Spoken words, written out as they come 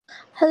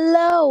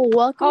Hello,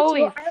 welcome to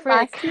Holy our last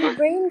frick. two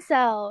brain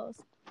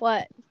cells.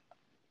 What?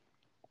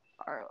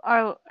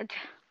 I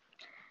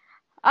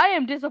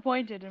am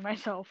disappointed in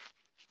myself.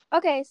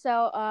 Okay,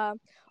 so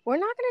we're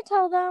not gonna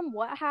tell them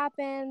what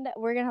happened.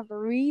 We're gonna have to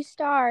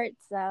restart.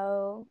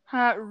 So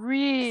I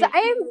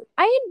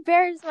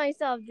embarrassed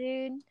myself,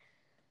 dude.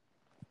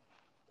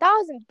 That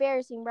was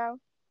embarrassing, bro.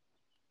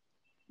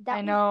 I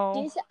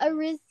know.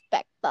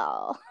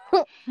 Disrespectful.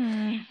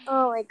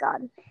 Oh my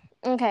god.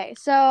 Okay,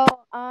 so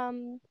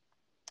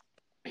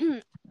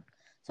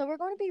so we're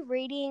going to be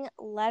reading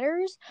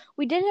letters.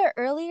 We did it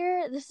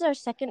earlier. This is our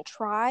second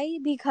try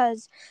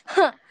because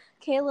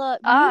Kayla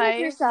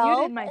muted herself.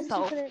 Muted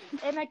myself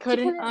and I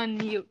couldn't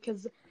unmute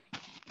because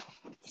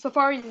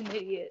Safari's an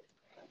idiot.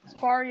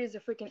 Safari is a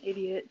freaking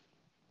idiot.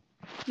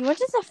 You went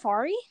to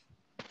Safari?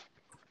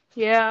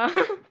 Yeah.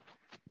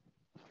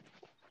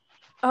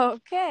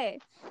 Okay.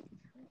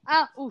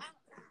 Oof.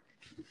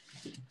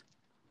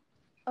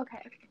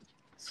 Okay.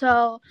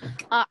 So,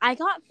 I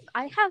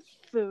have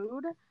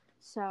food.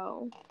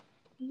 So,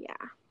 yeah.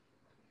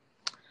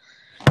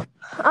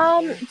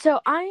 So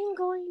I'm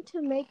going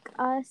to make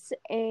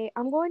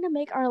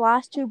our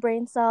last two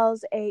brain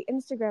cells a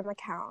Instagram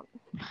account.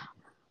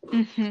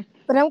 Mm-hmm.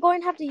 But I'm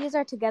going to have to use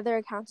our together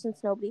account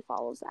since nobody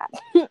follows that.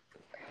 Is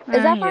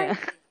that fine? Yeah.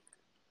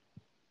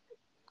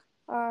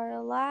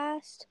 Our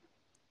last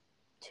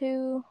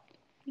two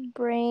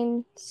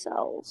brain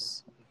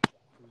cells.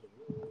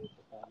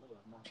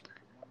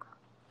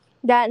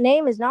 That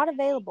name is not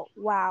available.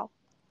 Wow.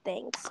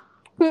 Thanks.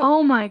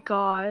 Oh my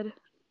god.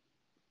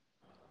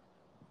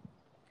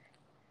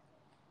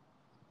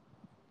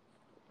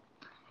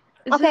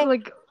 Is Okay. it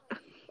like...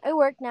 It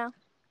worked now.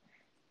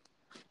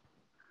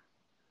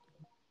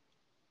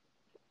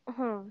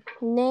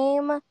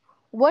 Name.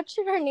 What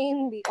should our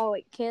name be? Oh,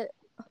 wait.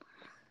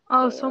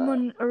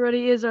 Someone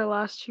already is our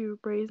last two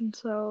brain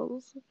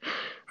cells.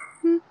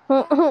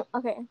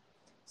 Okay.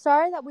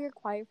 Sorry that we were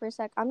quiet for a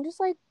sec. I'm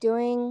just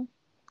doing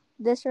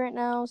this right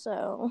now,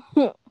 so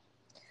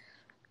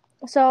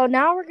so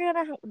now we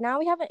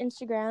have an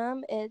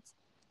Instagram. It's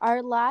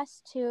our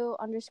last two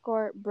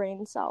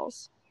 _brain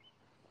cells.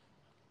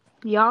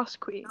 Yas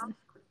queen.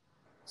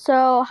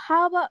 So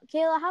how about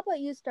Kayla? How about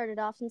you start it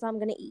off since I'm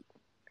gonna eat?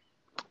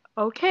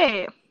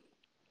 Okay.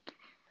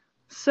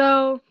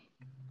 So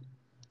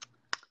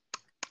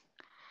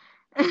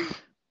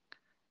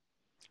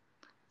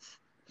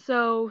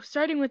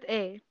starting with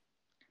A.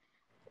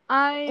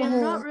 I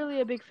am not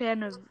really a big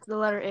fan of the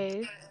letter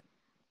A.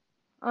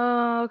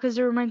 Because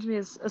it reminds me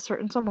of a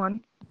certain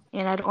someone,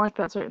 and I don't like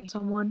that certain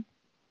someone.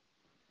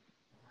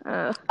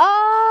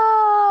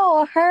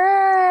 Oh,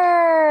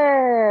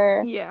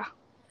 her. Yeah.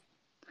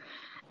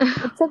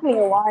 It took me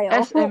a while.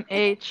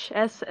 SMH.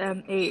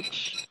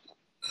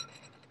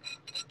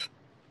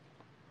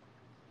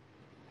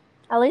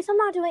 At least I'm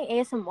not doing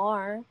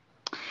ASMR.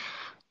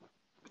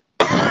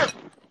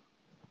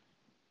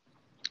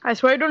 I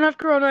swear I don't have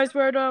corona.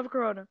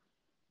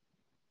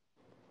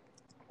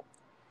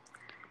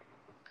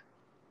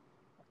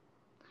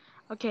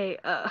 Okay,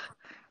 I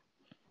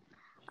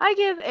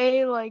give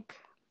A I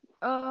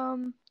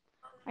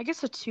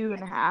guess a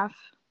 2.5.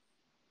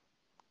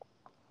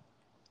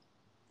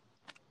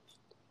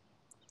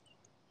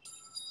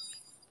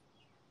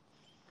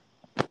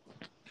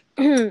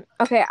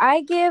 Okay,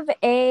 I give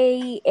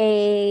A.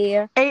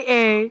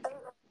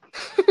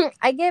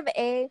 I give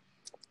A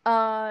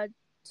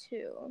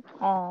 2.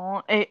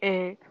 Aw,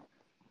 A.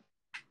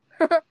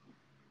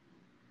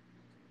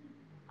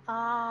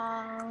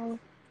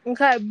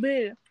 Okay,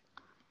 B.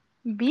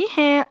 B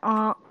here.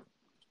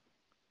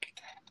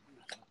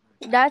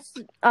 That's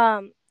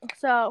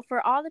so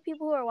for all the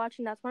people who are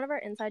watching, that's one of our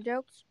inside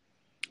jokes.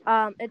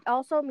 It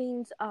also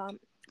means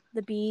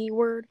the B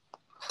word.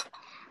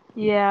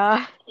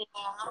 Yeah.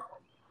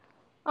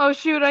 Oh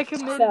shoot, I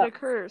committed a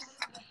curse.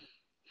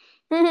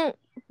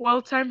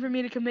 Well, time for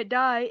me to commit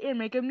Die and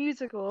make a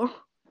musical.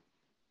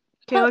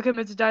 Kayla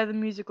commits Die the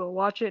musical.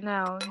 Watch it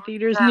now in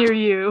theaters near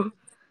you.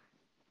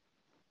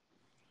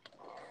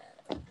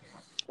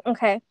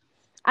 Okay.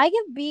 I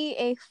give B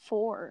a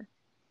 4.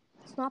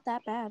 It's not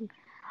that bad.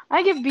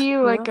 I give B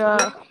like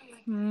a...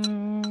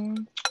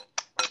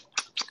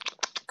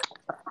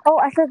 Oh,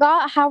 I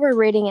forgot how we're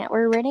rating it.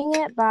 We're rating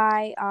it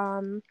by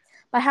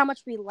how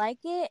much we like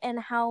it and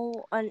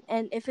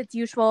and if it's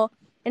useful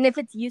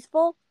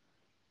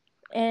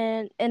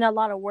and in a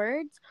lot of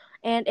words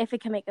and if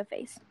it can make a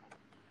face.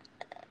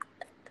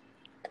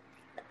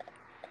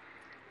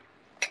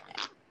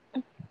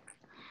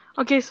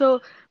 Okay, so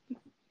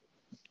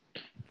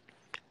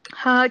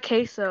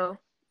queso.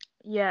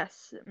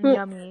 Yes,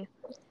 yummy.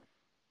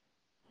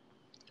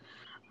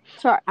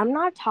 Sorry, I'm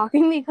not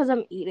talking because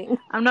I'm eating.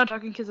 I'm not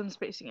talking because I'm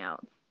spacing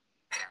out.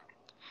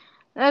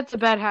 That's a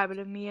bad habit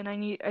of me,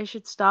 and I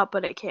should stop,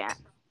 but I can't.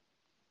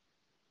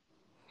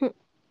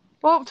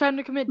 Well, time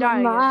to commit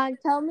Die. Mama,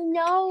 tell me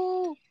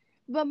no,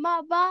 but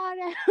my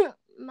body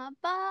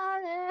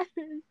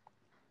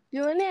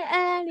doing it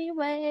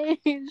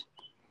anyways.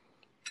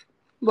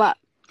 What?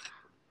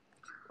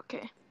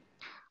 Okay.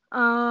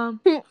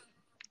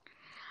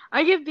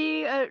 I give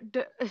B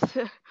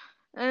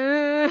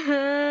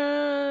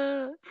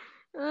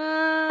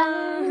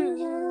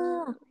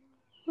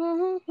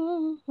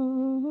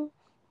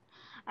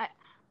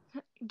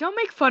don't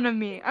make fun of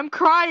me. I'm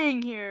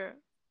crying here.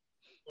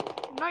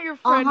 I'm not your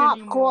friend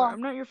anymore. Cool.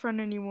 I'm not your friend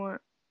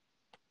anymore.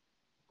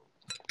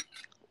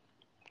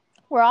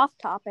 We're off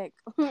topic.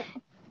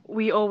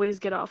 We always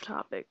get off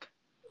topic.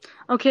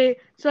 Okay,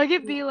 so I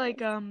give B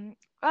like a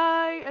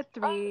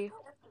 3.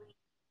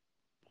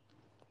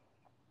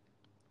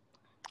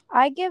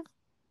 I give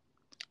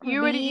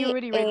You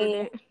already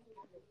rated it.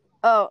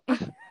 Oh.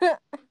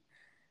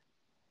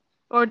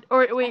 Or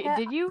wait,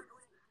 did you?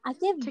 I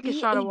give Take B a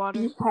shot of water.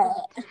 B head.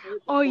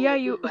 Oh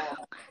yeah,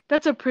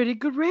 that's a pretty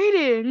good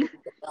rating.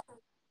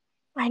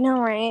 I know,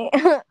 right?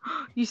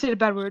 You said a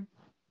bad word.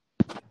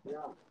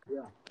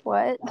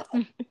 What?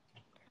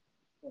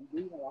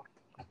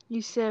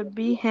 You said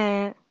B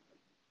head.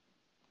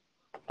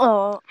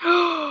 Oh.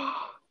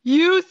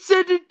 You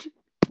said it.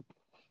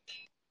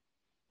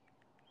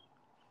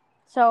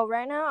 So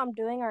right now I'm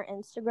doing our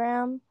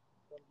Instagram.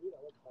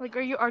 Like,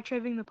 are you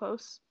archiving the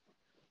posts?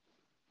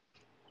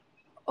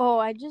 Oh,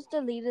 I just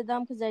deleted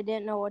them because I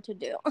didn't know what to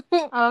do.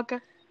 Oh, okay.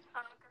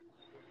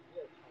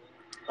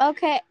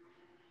 Okay.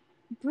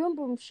 Broom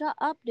Broom, shut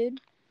up,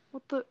 dude.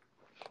 What the?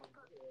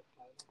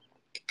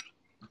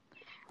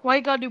 Why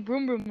you gotta do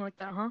broom broom like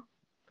that, huh?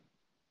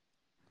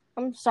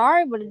 I'm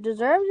sorry, but it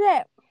deserves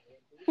it.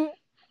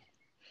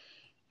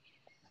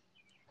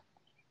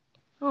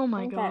 Oh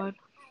my Okay. god.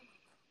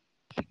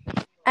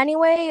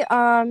 Anyway,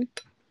 follow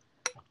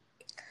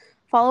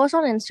us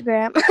on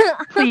Instagram.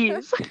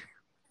 Please.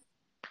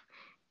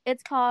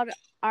 It's called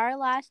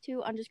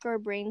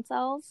our_2_brain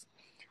cells.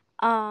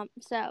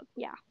 So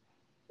yeah.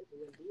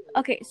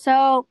 Okay,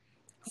 so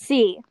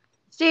C.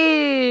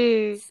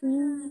 C.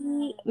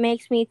 C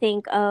makes me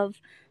think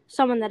of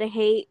someone that I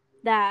hate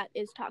that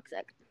is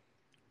toxic.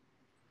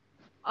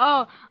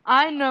 Oh,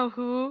 I know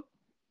who.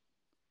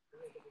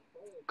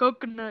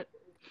 Coconut.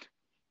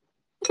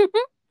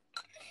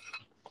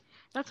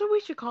 That's what we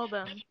should call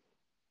them.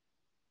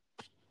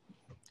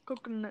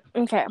 Coconut.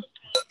 Okay.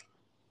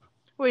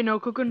 Wait, no,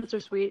 coconuts are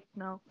sweet.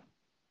 No.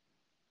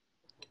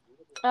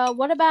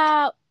 What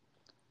about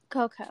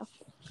Coco?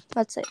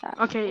 Let's say that.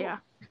 Okay, yeah.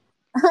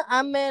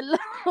 I'm in love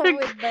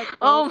with the Coco.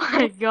 Oh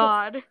my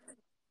god.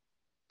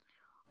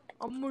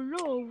 I'm in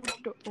love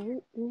with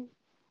the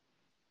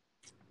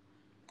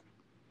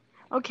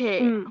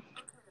Okay.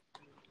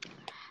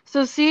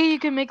 So see, you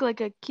can make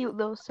like a cute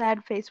little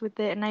sad face with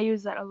it, and I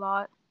use that a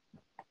lot.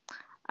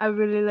 I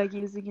really like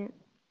using it.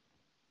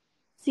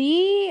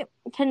 C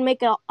can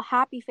make a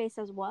happy face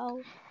as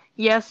well.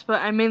 Yes,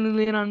 but I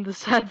mainly lean on the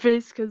sad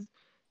face because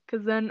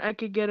then I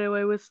could get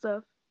away with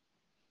stuff.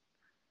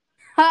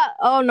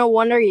 Oh, no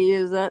wonder you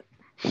use it.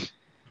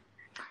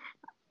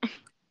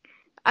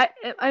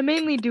 I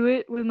mainly do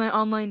it with my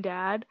online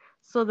dad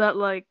so that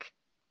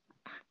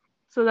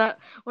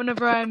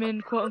whenever I'm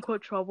in quote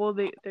unquote trouble,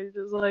 they're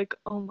just like,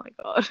 oh my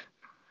god.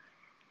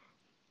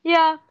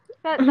 Yeah,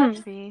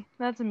 that's me.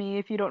 That's me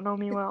if you don't know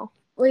me well.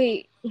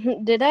 Wait,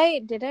 did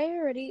I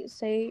already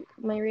say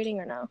my rating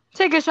or no?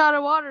 Take a shot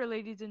of water,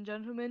 ladies and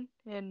gentlemen,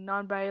 and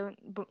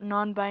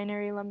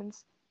non-binary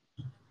lemons.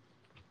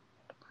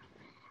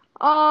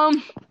 I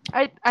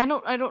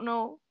don't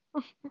know.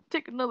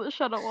 Take another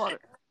shot of water.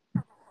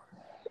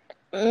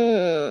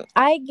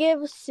 I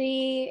give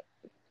C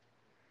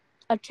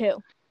a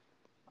 2.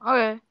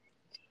 Okay.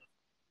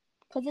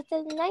 Because it's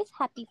a nice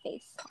happy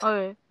face.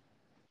 Okay.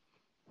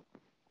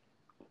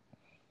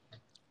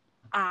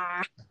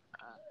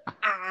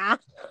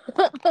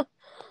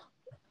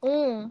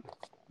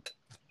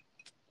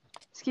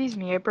 Excuse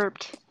me, I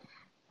burped.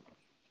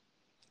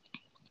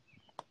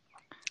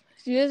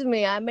 Excuse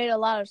me, I made a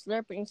lot of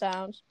slurping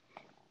sounds.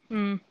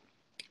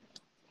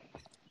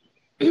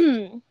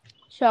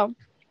 So,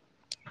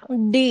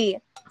 D.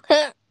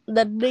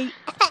 The D.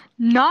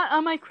 Not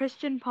on my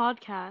Christian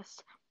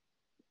podcast.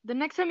 The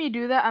next time you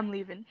do that, I'm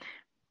leaving.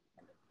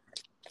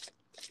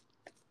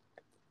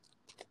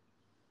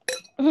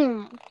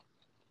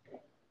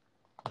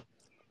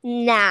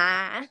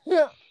 Nah.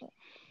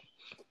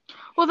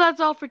 Well, that's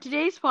all for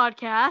today's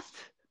podcast.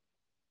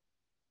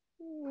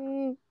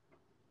 I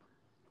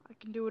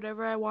can do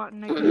whatever I want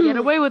and I can get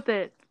away with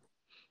it.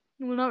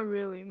 Well, not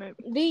really, maybe.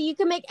 D, you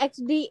can make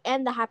XD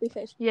and the happy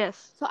face.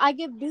 Yes. So I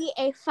give D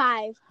a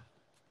 5.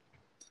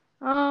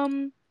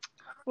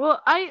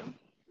 Well, I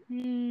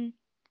kind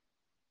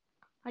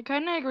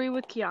of agree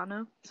with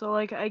Kiana. So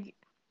like I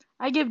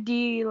give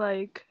D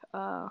like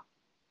I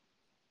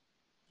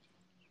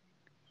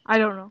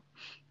don't know.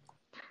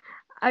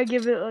 I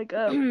give it like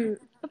a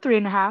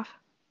 3.5.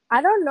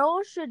 I don't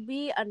know should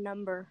be a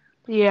number.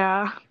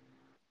 Yeah.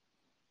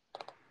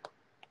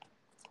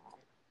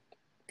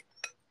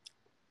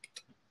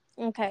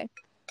 Okay.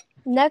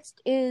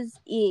 Next is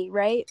E,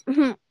 right?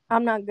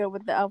 I'm not good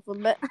with the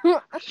alphabet.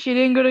 She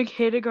didn't go to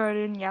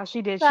kindergarten. Yeah,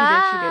 she did. She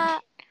did.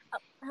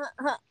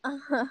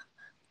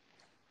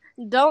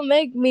 Don't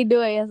make me do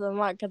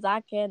ASMR because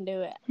I can't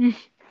do it.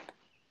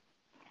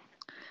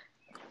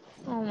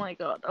 Oh my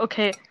god.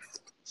 Okay.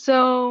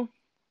 So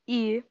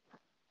E.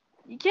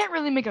 You can't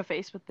really make a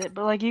face with it,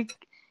 but like you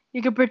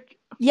could.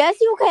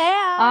 Yes, you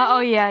can. Oh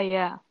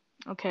yeah.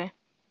 Okay.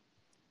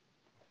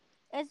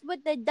 It's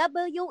with the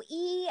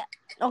W-E.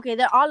 Okay,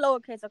 they're all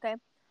lowercase, okay?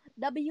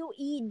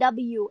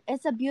 W-E-W.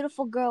 It's a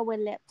beautiful girl with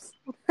lips.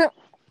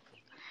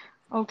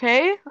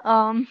 Okay.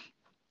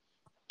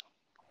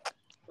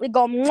 We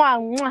go mwah,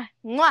 mwah,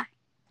 mwah.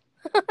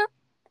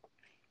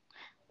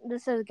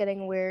 This is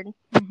getting weird.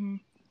 Mm-hmm.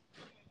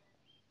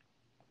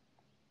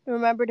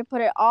 Remember to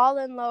put it all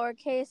in lower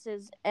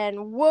cases.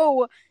 And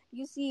whoa,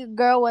 you see a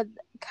girl with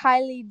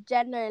Kylie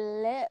Jenner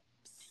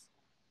lips.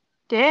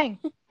 Dang.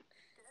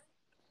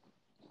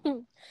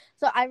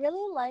 So I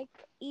really like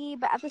E,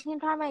 but at the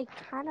same time, I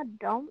kind of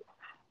don't.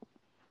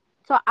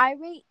 So I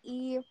rate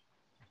E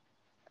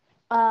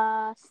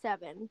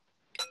 7.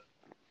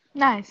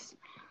 Nice.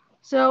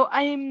 So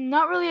I'm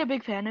not really a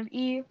big fan of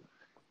E.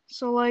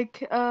 So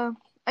like I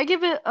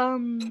give it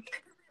a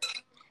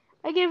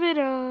I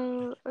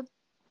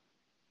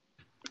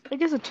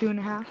guess a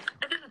 2.5.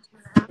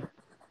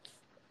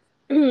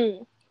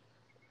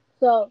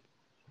 So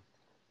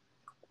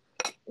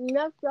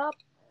next up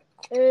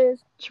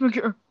is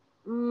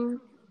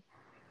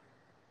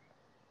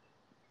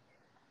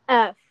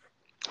F.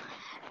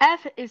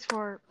 F is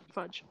for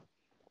fudge.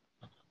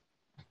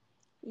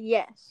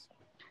 Yes.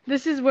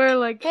 This is where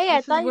like Hey, I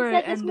this is thought you where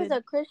said it this was ended.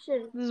 a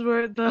Christian. This is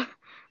where the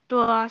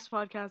last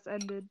podcast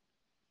ended.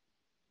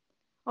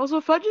 Also,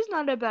 fudge is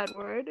not a bad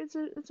word. It's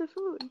a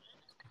food.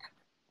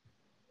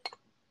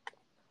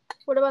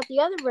 What about the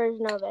other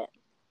version of it?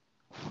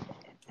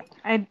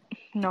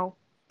 No.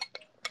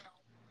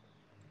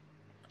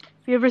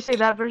 If you ever say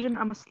that version,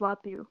 I'ma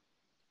slap you.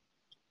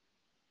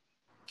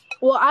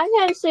 Well, I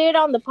can't say it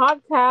on the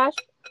podcast,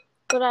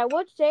 but I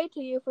would say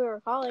to you if we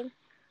were calling.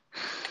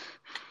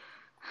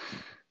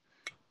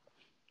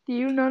 Do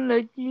you not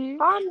like me?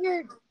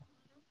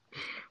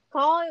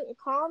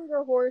 Calm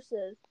your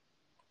horses.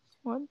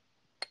 What?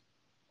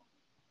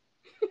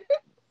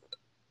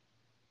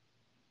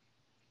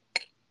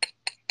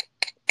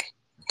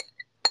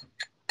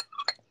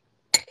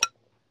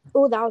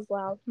 Oh, that was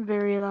loud.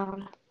 Very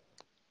loud.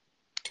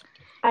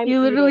 I'm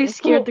You literally eating.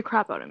 scared the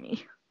crap out of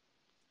me.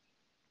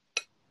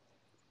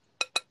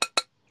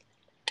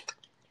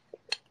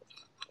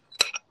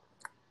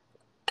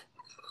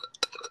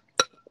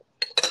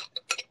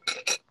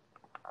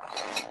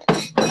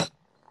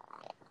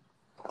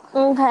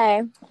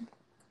 Okay.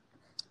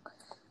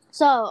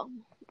 So,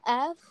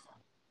 F,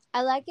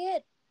 I like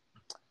it.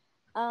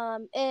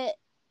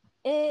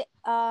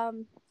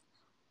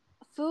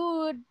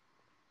 Food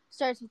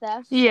starts with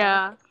F. So.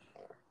 Yeah.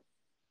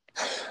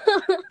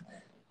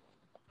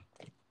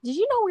 Did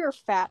you know we were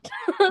fat?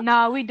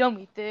 Nah, we don't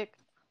be thick.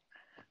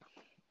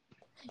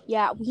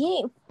 Yeah, we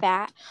ain't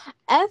fat.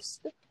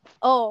 F's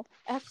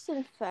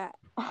in fat.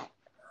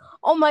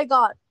 Oh my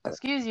god.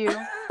 Excuse you.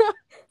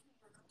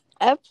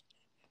 F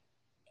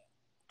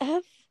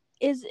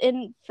is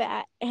in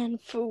fat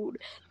and food.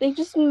 They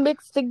just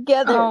mix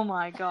together. Oh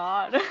my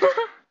god.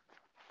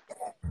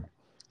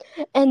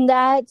 And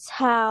that's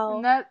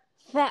how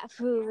fat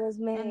food was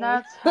made. And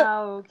that's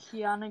how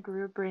Kiana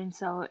grew a brain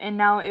cell, and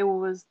now it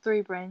was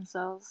 3 brain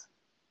cells.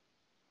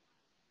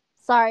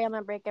 Sorry, I'm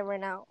gonna break it right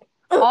now.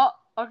 Oh,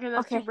 okay,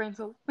 that's 2 brain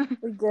cells.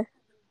 We good.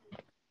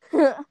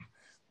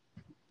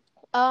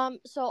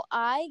 So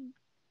I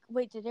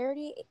rate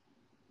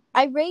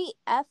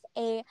F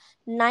a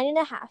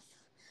 9.5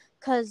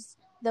 because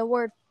the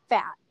word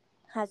fat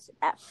has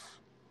F.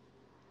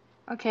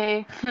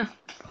 Okay.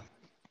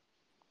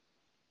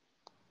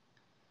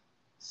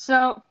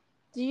 So.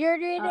 Do you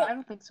rate it? I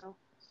don't think so.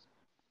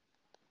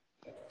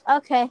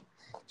 Okay.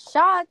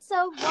 Shots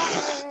of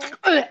water.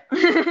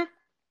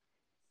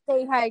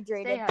 Stay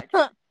hydrated.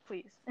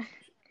 Please.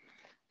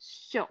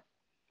 So.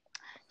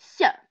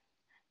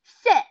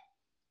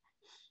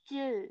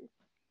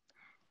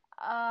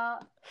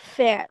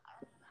 Fat.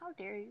 How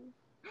dare you?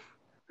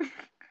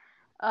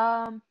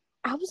 I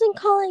wasn't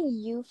calling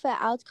you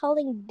fat. I was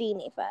calling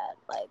Deanie fat.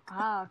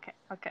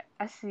 Okay.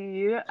 I see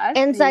you.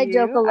 Inside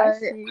joke alert. I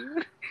see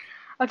you.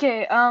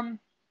 Okay.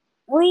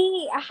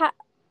 We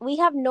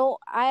have no.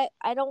 I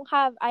don't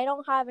have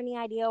any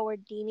idea where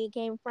Deanie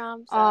came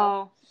from. So.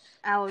 Oh,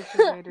 Alex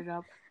just made it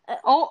up. I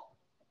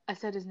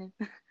said his name.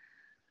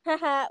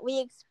 Haha, we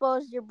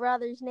exposed your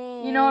brother's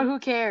name. You know what? Who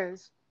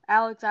cares?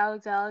 Alex.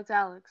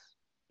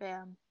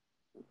 Bam.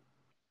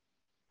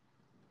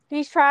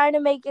 He's trying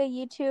to make a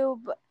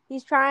YouTube.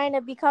 He's trying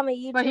to become a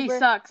YouTuber. But he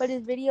sucks. But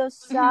his videos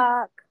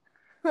suck.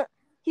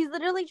 He's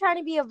literally trying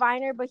to be a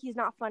Viner, but he's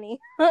not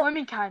funny. Well, I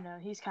mean, kinda.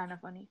 He's kinda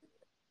funny.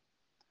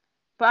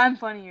 But I'm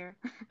funnier.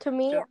 To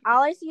me,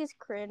 all I see is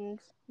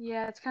cringe.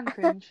 Yeah, it's kind of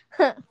cringe.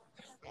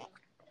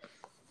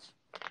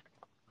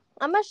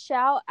 I'm gonna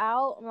shout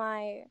out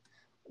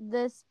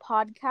this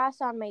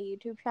podcast on my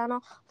YouTube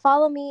channel.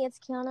 Follow me. It's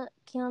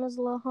Kiana's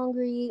a Little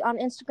Hungry on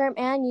Instagram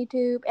and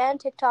YouTube and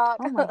TikTok.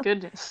 Oh my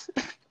goodness.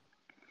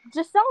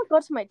 Just don't go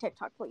to my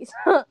TikTok, please.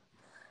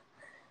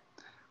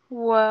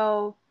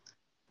 Well,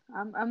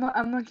 I'm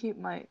gonna keep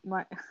my.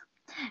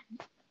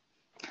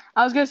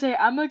 I was gonna say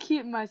I'm gonna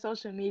keep my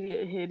social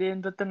media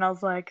hidden, but then I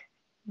was like,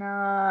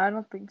 nah, I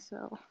don't think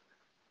so.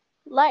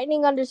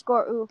 Lightning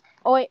underscore oof.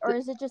 Oh wait, or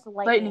is it just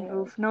lightning? Lightning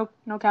oof. No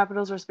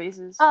capitals or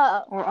spaces.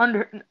 Oh. Or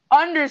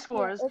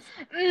underscores.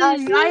 Yeah,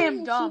 I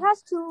am dumb. She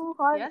has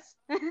 200. Yes.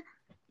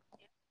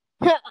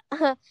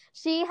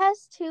 She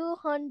has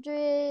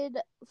 200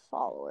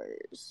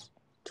 followers.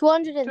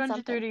 200 and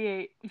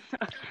 238.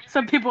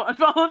 Some people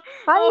unfollowed.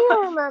 How do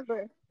you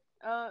remember?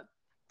 Oh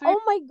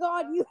my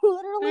god, you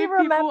literally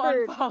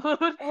remembered. People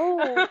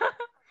unfollowed.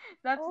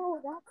 That's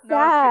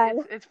sad.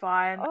 It's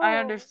fine. I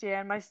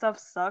understand. My stuff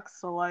sucks,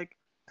 so like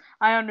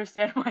I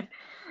understand why.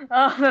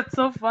 Oh, that's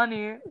so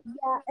funny.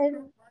 Yeah,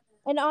 and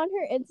on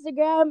her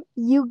Instagram,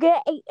 you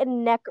get a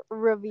neck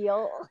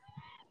reveal.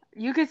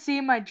 You could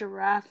see my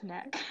giraffe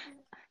neck.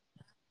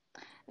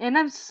 And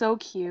I'm so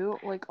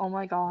cute. Like, oh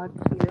my god.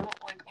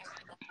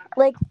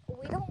 Like,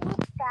 we don't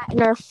look fat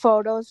in our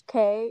photos,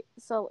 okay?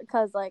 So,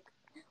 because, like,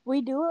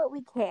 we do what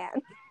we can.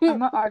 I'm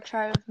gonna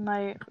archive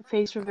my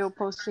face reveal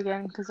post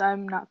again because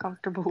I'm not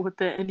comfortable with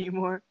it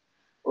anymore.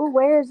 Oh,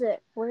 where is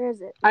it? Where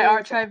is it? I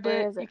archived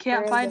it. You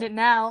can't find it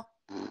now.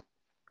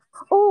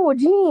 Oh,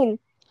 Jean.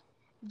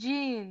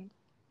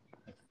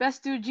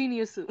 Best dude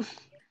genius.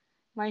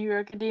 My Hero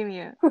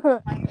Academia.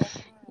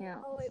 Yeah.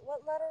 Oh, wait, what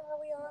letter are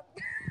we on?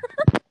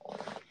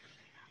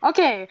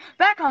 Okay,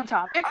 back on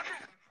topic.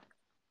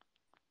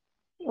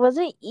 Was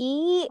it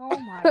E? Oh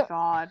my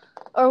god.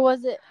 Or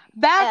was it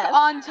back F?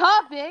 On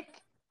topic?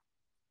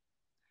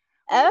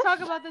 We'll F? talk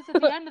about this at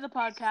the end of the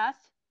podcast.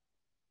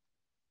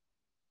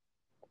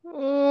 I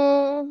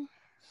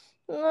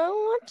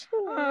want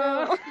to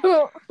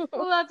know.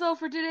 Well, that's all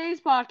for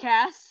today's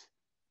podcast.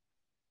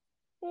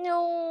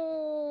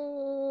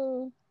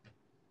 No.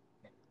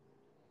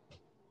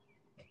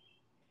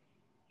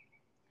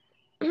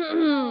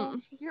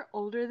 You're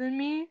older than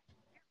me,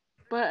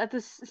 but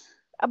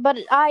But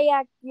I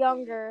act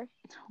younger.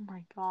 Oh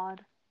my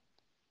god.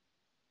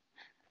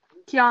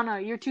 Kiana,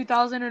 you're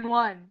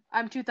 2001.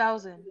 I'm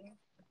 2000.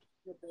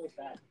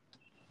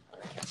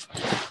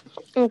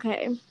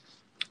 Okay.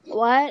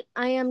 What?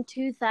 I am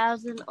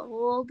 2000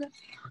 old.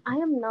 I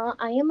am not.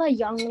 I am a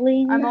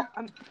youngling.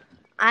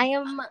 I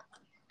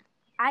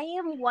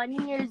am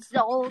 1 year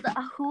old.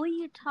 Who are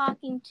you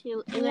talking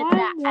to? With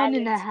that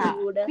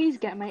 1.5. Please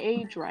get my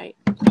age right.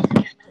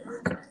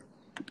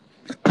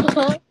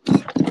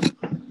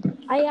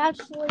 I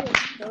actually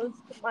exposed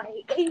my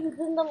age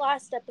in the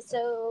last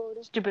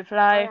episode. Stupid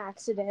fly. By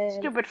accident.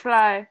 Stupid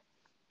fly.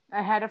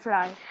 I had a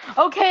fly.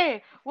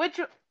 Okay, I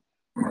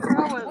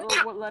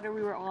forgot what letter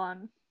we were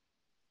on.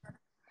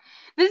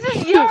 This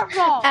is your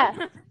fault. F.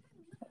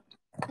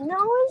 No,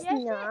 it's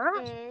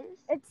not.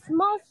 It's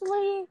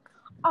mostly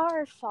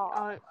our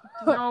fault.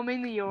 No,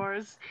 mainly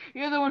yours.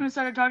 You're the one who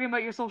started talking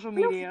about your social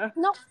media.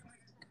 No.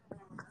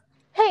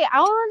 Hey,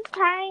 I was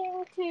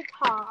trying to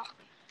talk.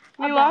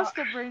 We lost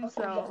a brain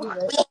cell.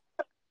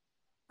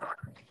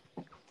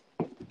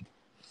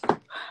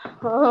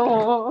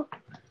 Oh.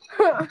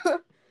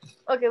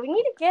 Okay, we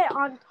need to get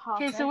on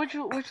topic. Okay, so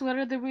which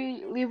letter did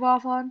we leave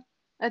off on?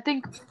 I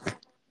think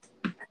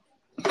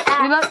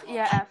F.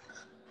 F.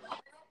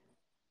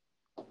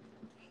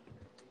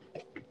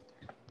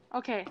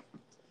 Okay.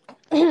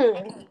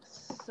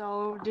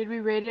 So, did we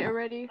rate it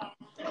already?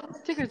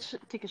 Take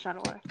a shot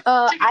away.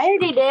 I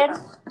already did.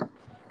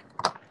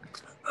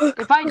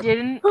 If I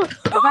didn't,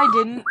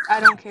 I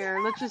don't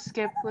care. Let's just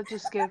skip.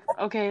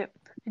 Okay.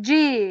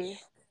 G.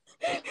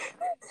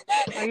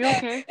 Are you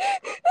okay?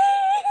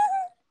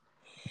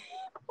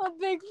 A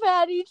big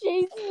fatty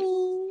chased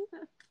me.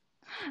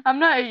 I'm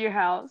not at your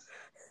house.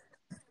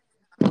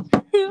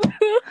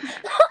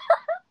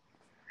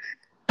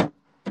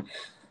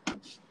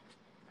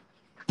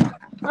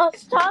 I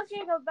was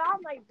talking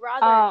about my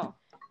brother. Oh.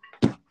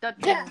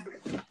 That's him.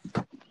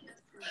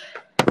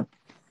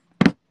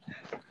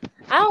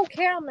 I don't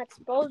care, I'm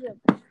exposing.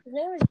 His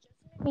name is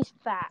Justin. He's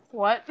fat.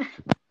 What?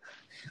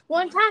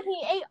 One time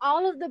he ate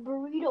all of the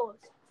burritos,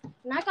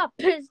 and I got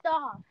pissed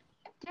off.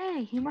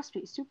 Dang, he must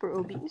be super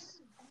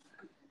obese.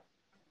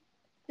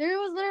 There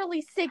was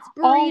literally 6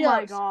 burritos. Oh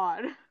my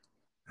god.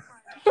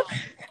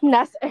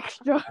 That's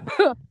extra.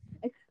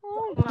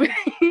 Oh my.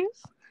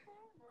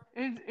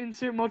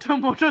 Insert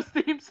Moto's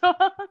theme song.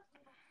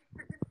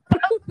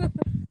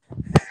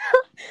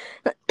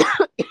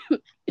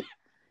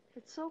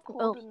 It's so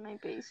cold in my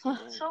basement.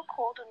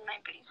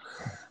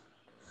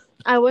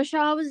 I wish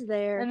I was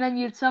there. And then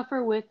you'd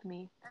suffer with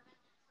me.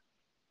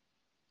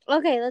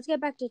 Okay, let's get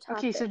back to topic.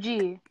 Okay, so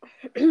G.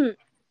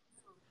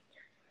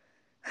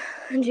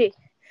 G.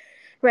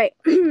 Right.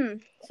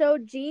 So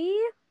G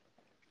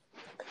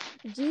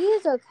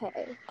is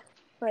okay.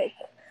 Like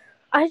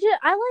I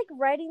like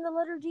writing the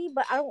letter G,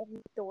 but I don't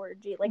like the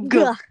word G. Like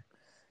G.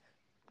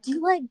 Do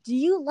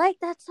you like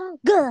that song?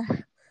 G.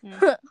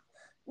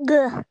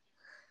 G.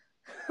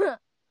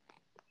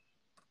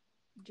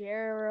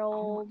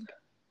 Gerald,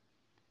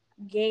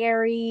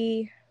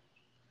 Gary,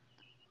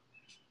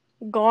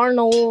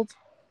 Garnold.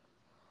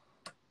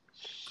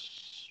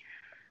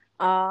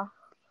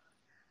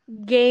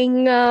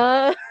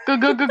 Ganga. Go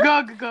go go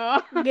go go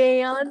go.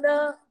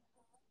 Guyana.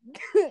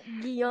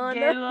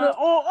 Guyana.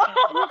 Oh.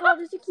 Oh my god,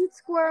 there's a cute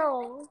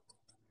squirrel.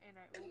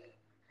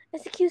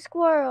 It's a cute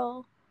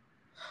squirrel.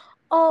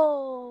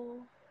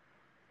 Oh.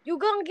 You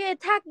gonna get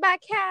attacked by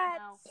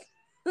cats.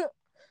 No.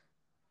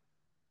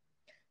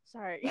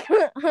 Sorry.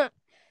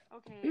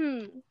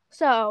 Okay.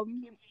 So,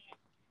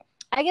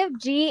 I give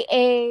G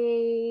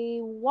a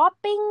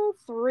whopping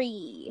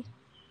 3.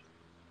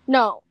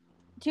 No,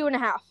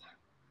 2.5.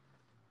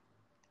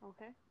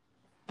 Okay.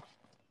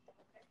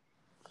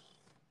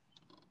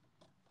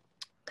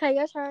 Okay,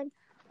 your turn.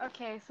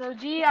 Okay, so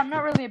G, I'm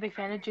not really a big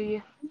fan of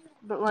G,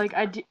 but like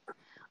I do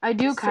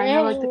kind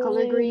of like the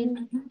color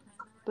green,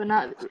 but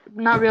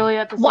not really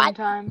at the same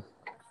time.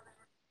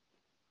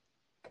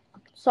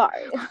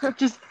 Sorry.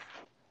 Just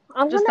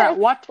that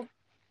what?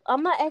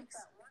 I'm gonna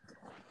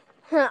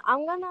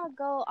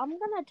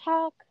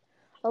talk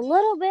a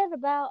little bit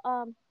about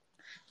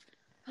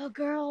a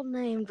girl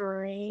named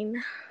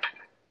Rain.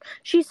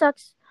 She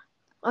sucks.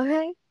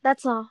 Okay,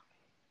 that's all.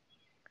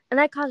 And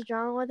I caused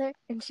drama with her,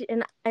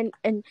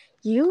 and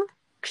you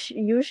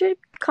should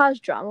cause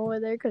drama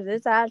with her because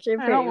it's actually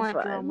pretty fun. I don't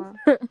like drama.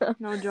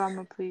 No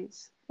drama,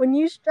 please. When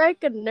you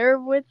strike a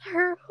nerve with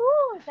her,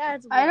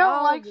 that's I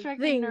don't like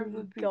striking nerves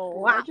with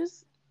people. I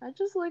just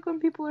like when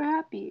people are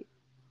happy.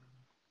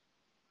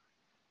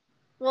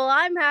 Well,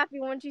 I'm happy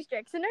when she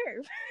strikes a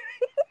nerve.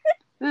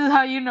 This is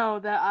how you know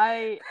that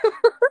I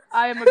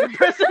am a good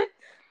person.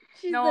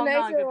 No, I'm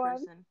not a good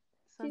person.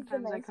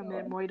 Sometimes I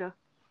commit murder.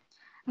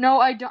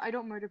 No, I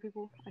don't murder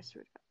people. I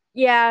swear to God.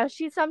 Yeah,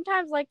 she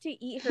sometimes like to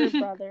eat her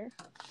brother.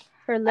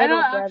 Her little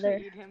brother. I don't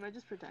actually eat him. I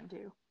just pretend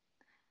to.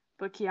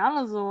 But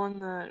Kiana's the one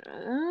that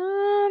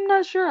I'm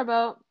not sure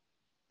about.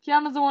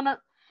 Kiana's the one that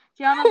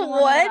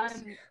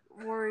I'm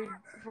worried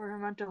for her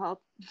mental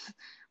health.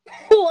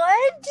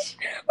 What?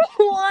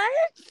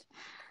 What?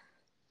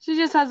 She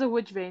just has a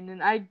witch vein,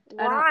 and I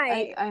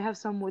have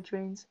some witch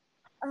veins.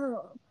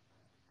 Oh.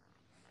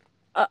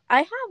 I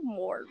have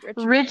more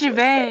rich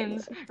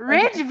veins.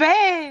 Rich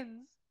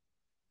veins.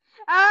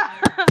 Ah.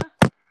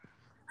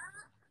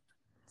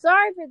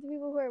 Sorry for the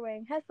people who are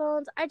wearing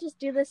headphones. I just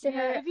do this to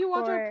her. If you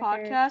watch our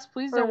podcast,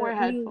 please don't wear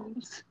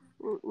headphones.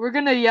 We're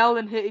gonna yell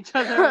and hit each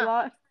other a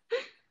lot.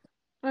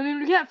 I mean,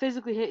 we can't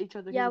physically hit each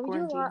other because of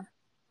quarantine. Do a lot.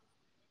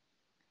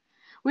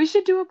 We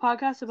should do a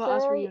podcast about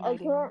us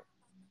reuniting.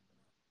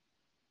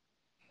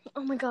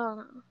 Oh my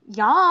god.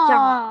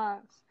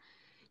 Yes.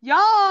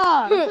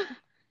 Yes.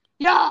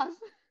 Yes.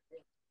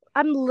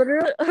 I'm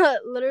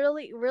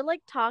literally, we're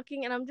like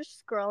talking and I'm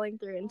just scrolling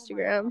through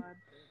Instagram. Oh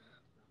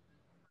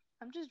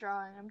I'm just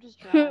drawing.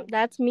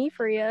 That's me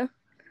for you.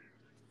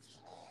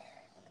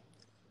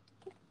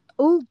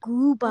 Oh,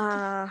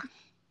 Gooba.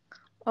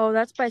 Oh,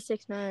 that's by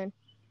 6ix9ine.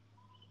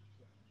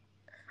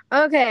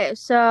 Okay,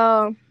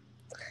 so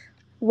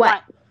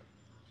what?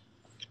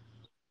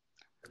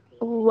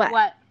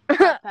 What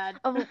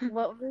were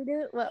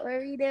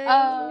we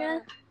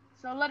doing?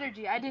 So letter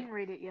G. I didn't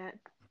read it yet.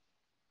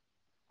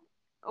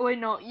 Oh wait,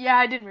 no. Yeah,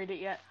 I didn't read it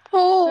yet.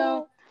 Oh.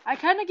 So I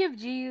kind of give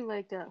G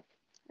like a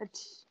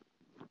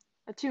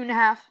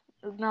 2.5.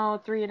 No,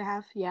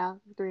 3.5. Yeah,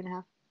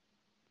 3.5.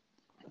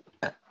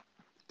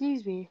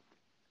 Excuse me.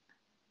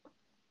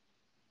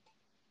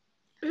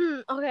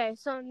 Okay,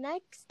 so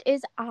next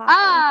is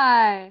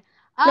I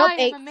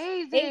am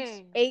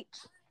amazing. H.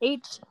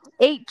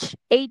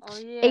 Oh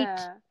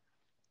yeah.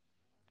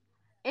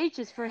 H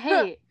is for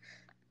hate.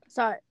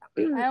 Sorry.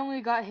 I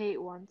only got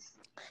hate once.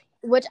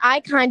 Which I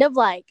kind of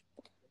like.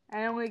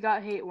 I only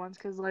got hate once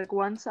because like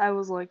once I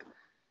was like,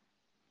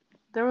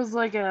 there was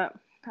like I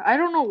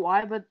don't know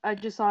why, but I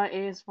just saw an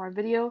ASMR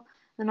video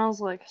and I was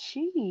like,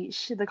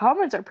 sheesh, the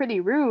comments are pretty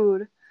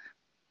rude.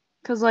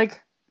 Cause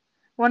like,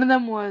 one of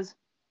them was,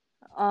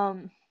 I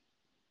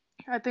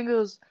think it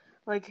was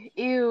like,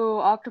 ew,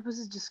 octopus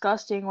is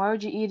disgusting. Why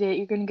would you eat it?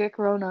 You're gonna get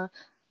corona.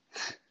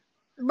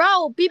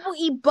 Bro, people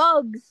eat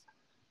bugs.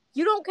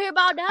 You don't care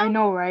about that? I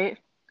know, right?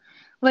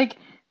 Like,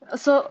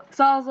 so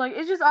I was like,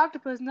 it's just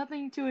octopus,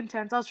 nothing too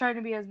intense. I was trying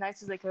to be as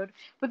nice as I could.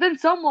 But then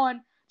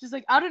someone, just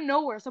like out of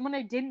nowhere, someone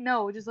I didn't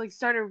know, just like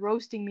started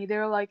roasting me. They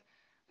were like,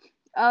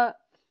 I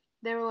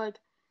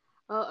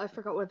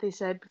forgot what they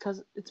said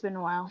because it's been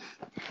a while.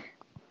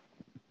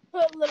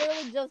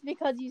 Literally just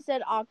because you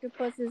said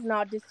octopus is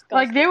not disgusting.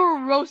 Like, they were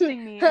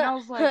roasting me, and I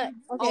was like, okay.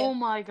 Oh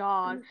my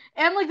god.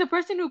 And like, the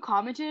person who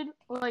commented,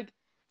 like,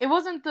 it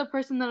wasn't the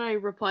person that I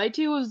replied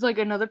to, it was like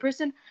another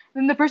person.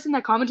 And the person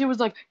that commented was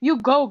like, you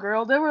go,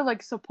 girl. They were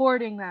like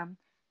supporting them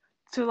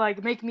to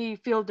like make me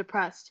feel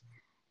depressed.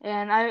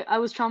 And I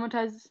was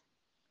traumatized.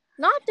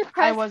 Not depressed,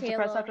 I was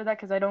depressed after that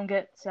because I don't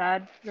get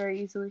sad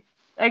very easily.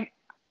 Wait,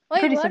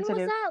 pretty when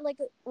sensitive.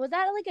 was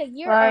that like a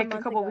year like or a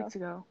month couple ago? weeks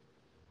ago.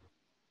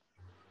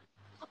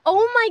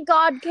 Oh my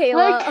god,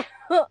 Kayla.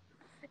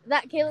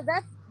 Like, Kayla,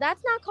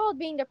 that's not called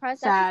being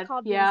depressed. Sad. That's just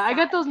called being sad. I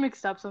get those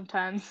mixed up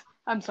sometimes.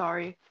 I'm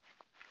sorry.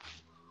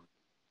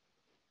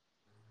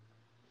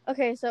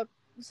 Okay, so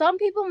some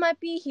people might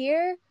be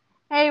here.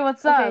 Hey,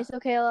 what's up? Okay, so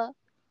Kayla.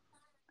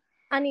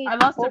 I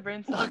lost a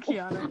brain cell,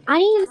 Kiana. I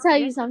need to tell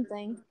you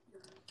something.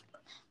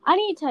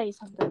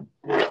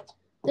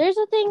 There's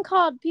a thing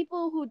called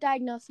people who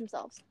diagnose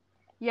themselves.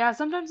 Yeah,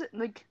 sometimes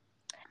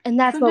and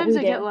that's what we do.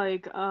 Sometimes I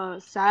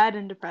get sad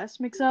and depressed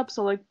mixed up.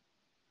 So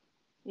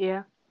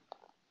yeah.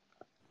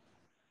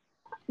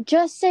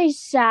 Just say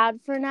sad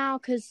for now,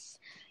 because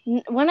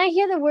when I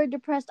hear the word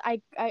depressed, I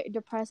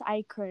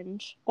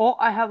cringe. Oh,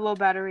 I have low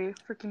battery,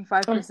 freaking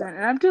 5%,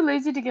 and I'm too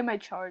lazy to get my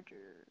charger.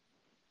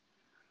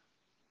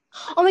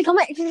 Oh my god,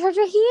 my extra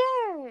charger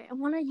here! I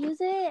want to use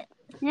it.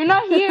 You're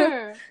not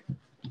here.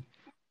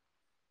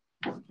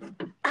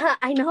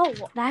 I know.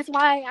 That's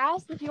why I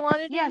asked if you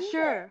wanted to. Yeah,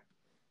 sure. It.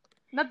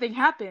 Nothing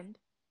happened.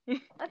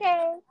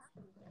 Okay.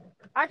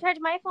 I'll charge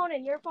my phone,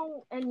 and your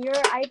phone and your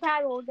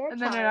iPad will get. And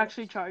then it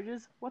actually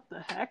charges. What the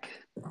heck?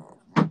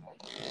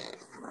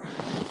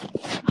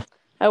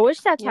 I wish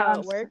that's how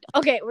it worked.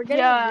 Okay, we're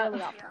getting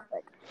really off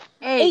topic.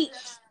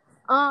 H.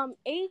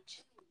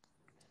 H.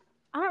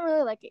 I don't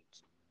really like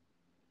H.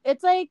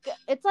 It's like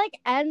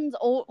N's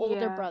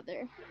older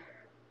brother.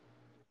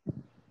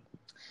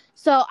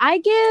 So I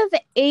give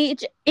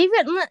H, and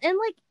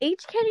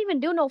H can't even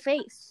do no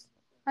face.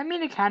 I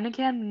mean, it can,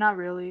 not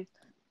really.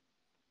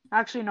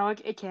 Actually, no,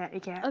 it can't.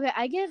 Okay,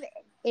 I give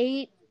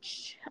H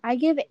a.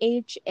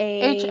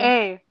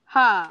 H-A.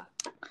 Ha.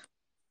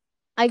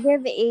 I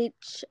give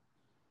H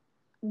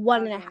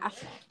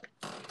 1.5.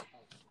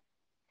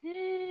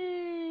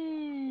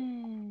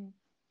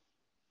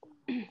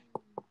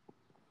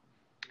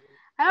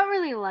 I don't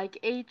really like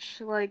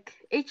H.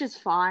 H is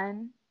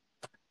fine.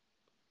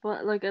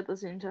 But, at the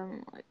same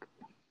time,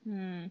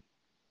 I'm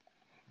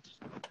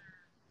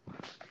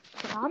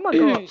gonna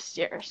go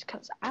upstairs,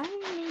 because I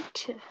need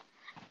to...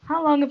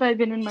 How long have I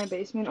been in my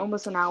basement?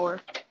 Almost an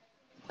hour.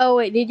 Oh,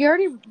 wait, did you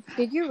rate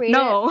it?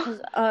 No,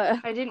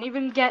 I didn't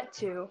even get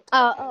to.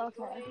 Oh,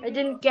 okay. I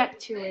didn't get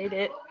to rate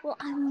it. Well,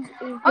 I'm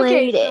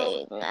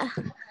waiting.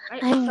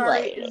 I'm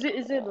sorry,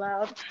 is it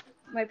loud?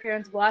 My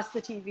parents blast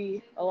the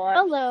TV a lot.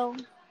 Hello.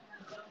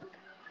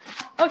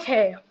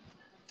 Okay.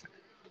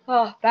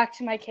 Oh, back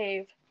to my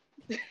cave.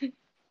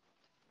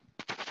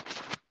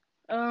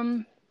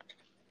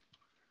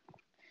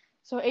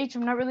 So H,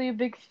 I'm not really a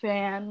big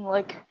fan.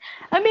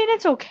 I mean,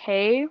 it's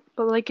okay,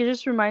 but it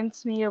just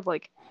reminds me of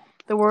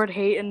the word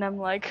hate, and then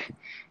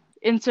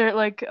insert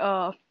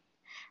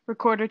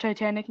recorder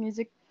Titanic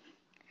music.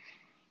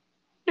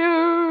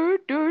 Yeah.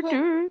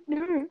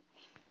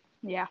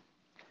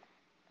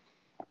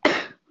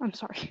 I'm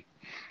sorry.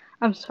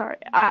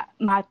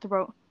 My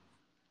throat.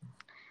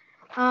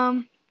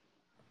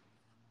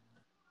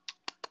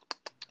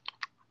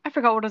 I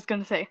forgot what I was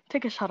gonna say.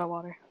 Take a shot of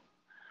water.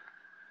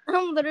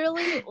 I'm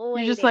literally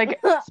waiting. You're just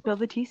spill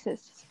the tea,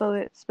 sis. Spill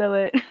it.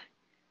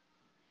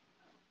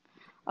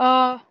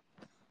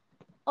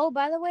 Oh,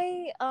 by the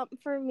way,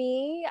 for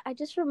me, I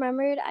just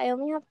remembered I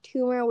only have 2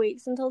 more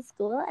weeks until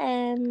school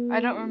ends. I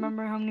don't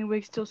remember how many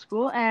weeks till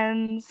school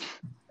ends.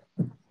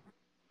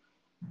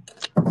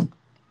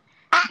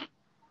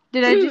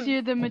 Did I just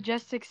hear the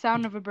majestic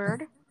sound of a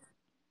bird?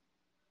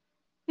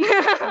 No,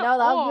 that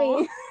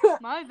was me.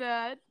 My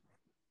bad.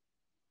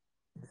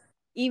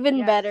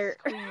 Even better.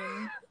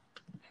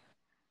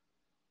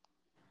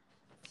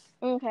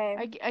 Okay.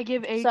 I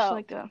give H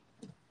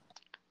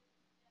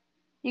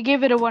You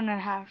gave it a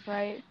 1.5,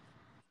 right?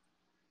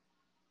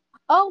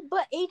 Oh,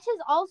 but H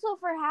is also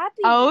for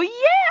happy. Oh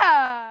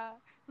yeah!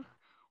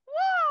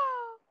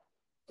 Wow!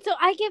 So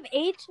I give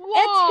H a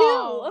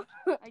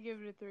 2. I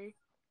give it a 3.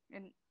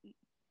 And it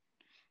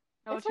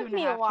took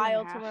me a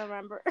while to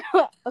remember.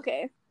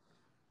 Okay.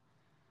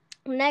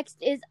 Next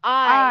is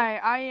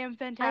I. I am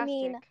fantastic. I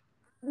mean,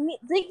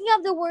 thinking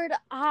of the word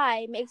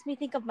I makes me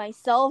think of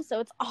myself, so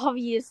it's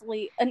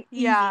obviously an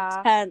easy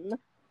 10.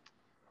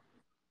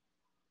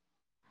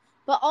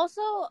 But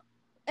also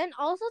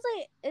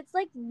it's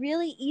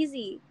really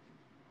easy.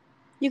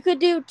 You could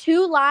do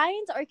 2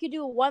 lines, or you could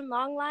do 1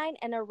 long line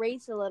and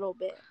erase a little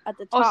bit at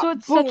the top. Also,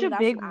 it's such a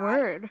big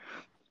word.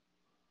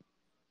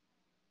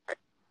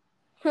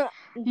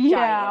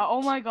 Yeah.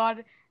 Oh my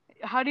god.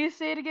 How do you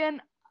say it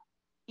again?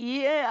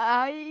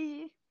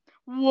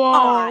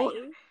 Whoa.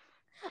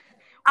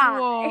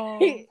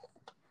 Whoa.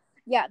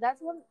 Yeah,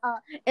 that's one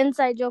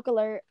inside joke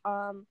alert.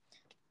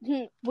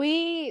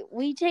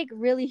 We take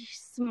really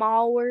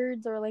small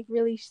words, or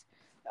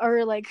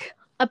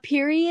a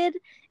period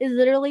is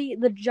literally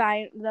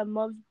the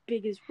most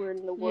biggest word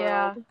in the world.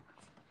 Yeah.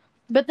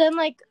 But then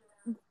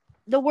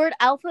the word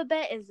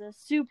alphabet is a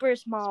super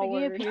small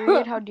word. Speaking of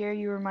period, how dare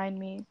you remind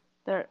me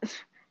there.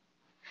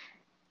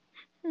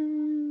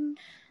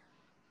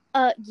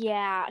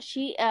 Yeah, I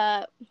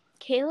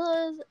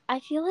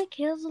feel like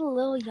Kayla's a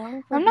little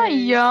young for I'm not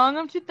young,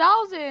 I'm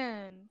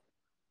 2000.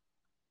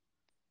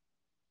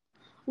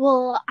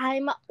 Well,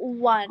 I'm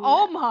 1.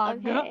 Oh my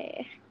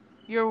god.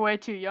 You're way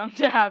too young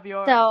to have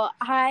yours. So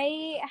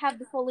I have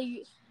the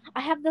fully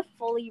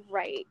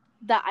right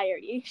that I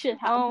already should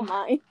have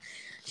mine.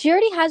 She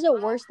already has it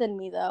worse than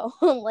me though.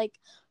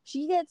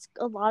 she gets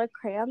a lot of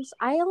cramps.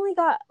 I only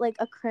got like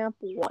a cramp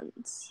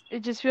once. It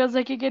just feels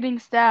like you're getting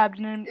stabbed,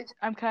 and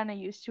I'm kind of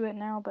used to it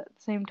now, but at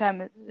the same time,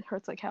 it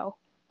hurts like hell.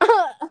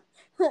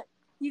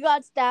 You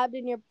got stabbed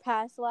in your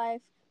past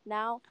life.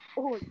 Now,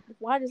 oh,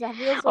 why does that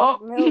feel so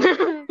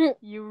familiar?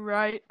 You're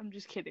right. I'm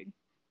just kidding.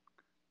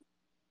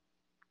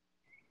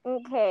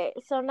 Okay,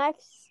 so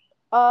next,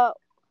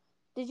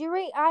 did you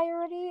rate I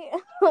already?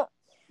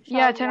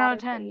 Yeah, 10 out of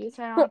 10. Please.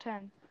 10 out of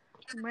 10.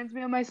 Reminds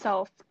me of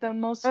myself, the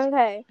most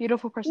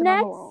beautiful person in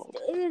the world.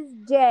 Next is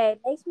Jay.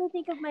 Makes me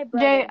think of my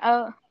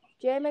brother.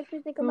 Jay makes me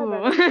think of my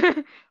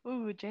brother.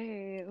 Ooh,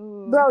 Jay.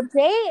 Ooh. Bro,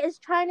 Jay is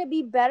trying to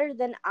be better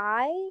than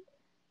I,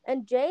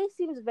 and Jay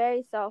seems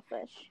very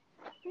selfish.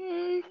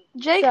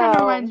 Jay kind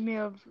of reminds me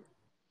of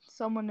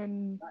someone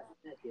in.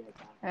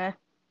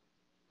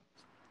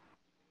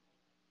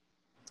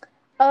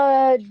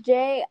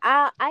 Jay,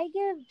 I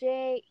give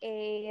Jay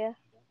a.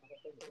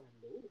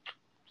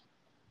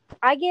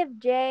 I give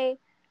Jay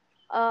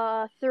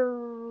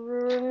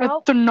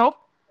nope. Nope.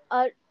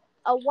 A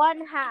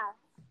 1.5.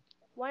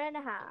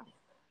 1.5.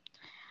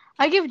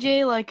 I give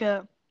Jay like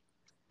a.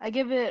 I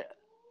give it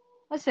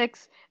a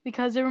 6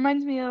 because it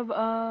reminds me of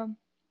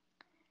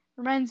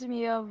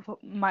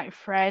my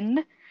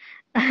friend.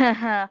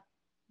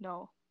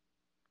 No.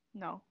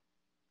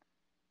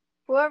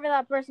 Whoever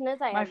that person is,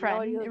 I my have friend.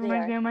 no idea who it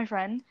reminds me of my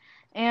friend,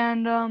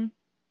 and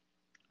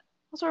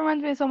also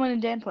reminds me of someone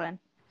in Dan Plan.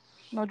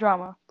 No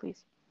drama,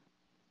 please.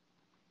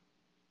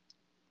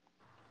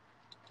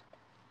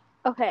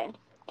 Okay.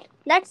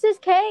 Next is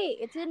Kate.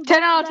 It's in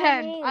 10 out of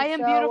 10. names, I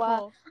am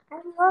beautiful.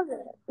 I love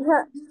it.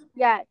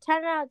 Yeah,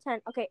 10 out of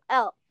 10. Okay,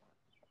 L.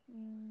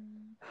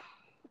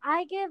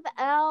 I give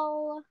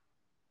L.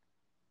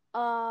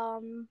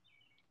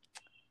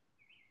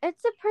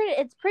 It's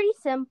pretty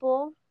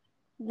simple.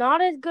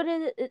 Not as good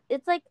as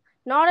it's like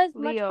not as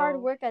much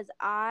hard work as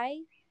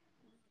I.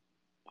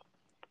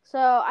 So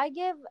I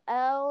give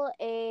L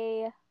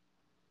a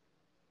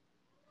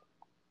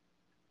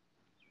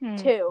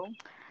 2.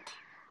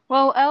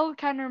 Well, L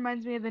kind of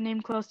reminds me of the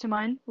name close to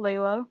mine,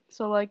 Layla.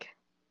 So like,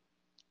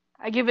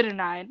 I give it a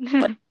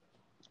 9.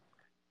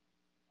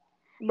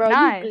 Bro,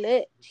 nice.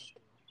 You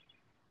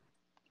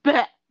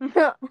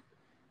glitched.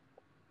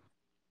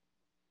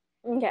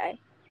 Okay.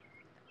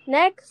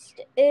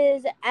 Next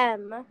is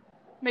M.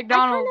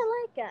 McDonald's.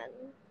 I kind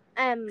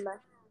of like M.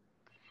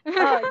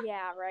 Oh,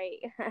 yeah,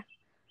 right.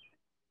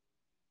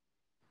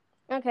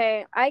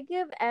 Okay, I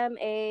give M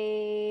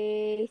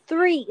a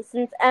 3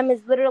 since M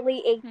is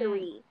literally a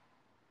 3.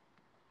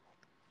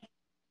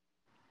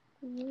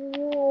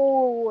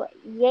 Whoa,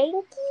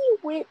 Yankee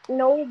with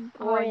no brain.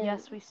 Oh,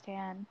 yes, we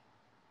stand.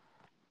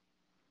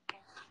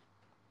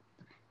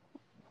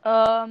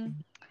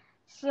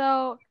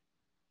 So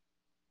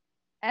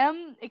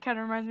M, it kind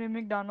of reminds me of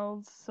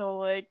McDonald's, so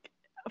like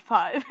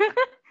 5.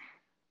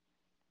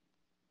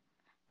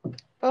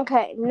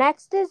 Okay,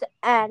 next is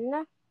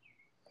N.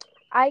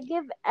 I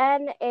give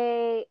N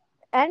is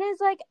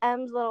like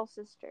M's little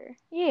sister.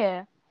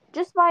 Yeah.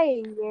 Just by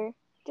a year.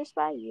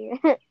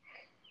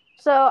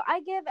 So I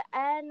give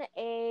N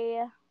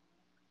a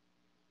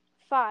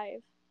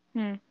 5.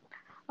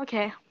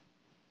 Okay.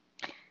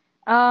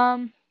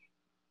 And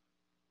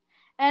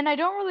I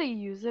don't really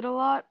use it a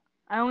lot.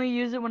 I only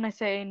use it when I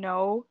say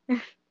no.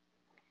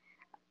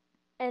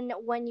 And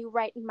when you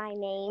write my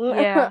name.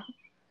 Yeah.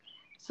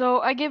 So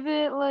I give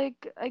it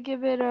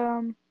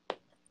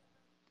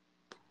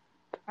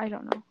I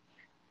don't know.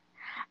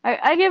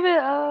 I give it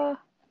a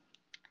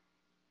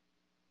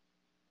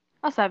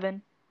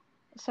 7.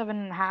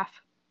 7.5,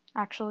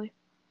 actually.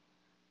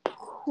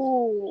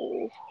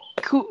 Cool.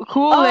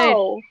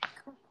 Kool-Aid.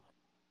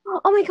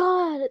 Oh my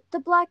god, the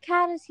black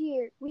cat is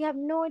here. We have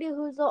no idea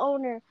who's the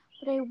owner,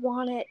 but I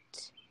want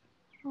it.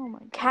 Oh my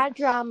god. Cat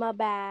drama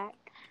back.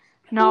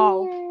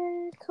 No.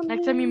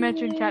 Next time you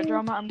mention cat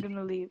drama, I'm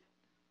gonna leave.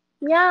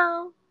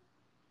 Meow.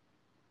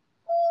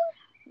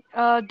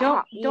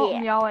 Don't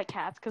meow at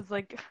cats, cause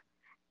like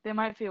they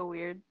might feel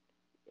weird,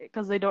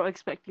 cause they don't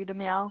expect you to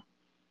meow.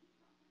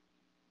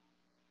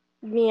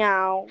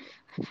 Meow.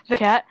 The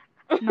cat,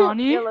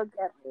 Nani. It looked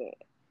at me.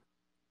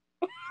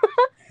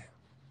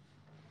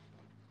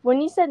 When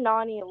you said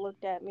Nani, it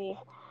looked at me.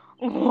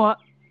 What?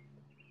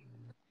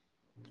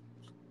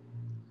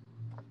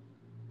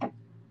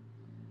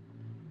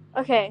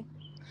 Okay.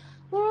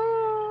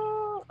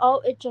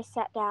 Oh, it just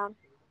sat down.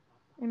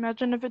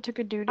 Imagine if it took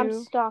a doo-doo. I'm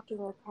stalking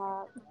a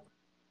cat.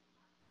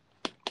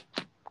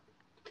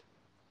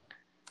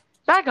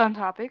 Back on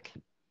topic.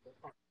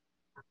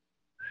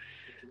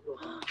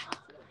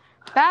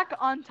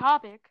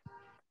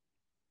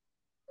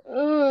 I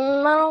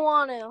don't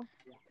want to.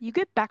 You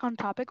get back on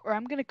topic, or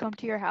I'm gonna come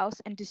to your house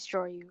and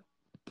destroy you.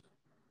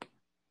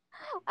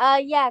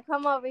 Yeah,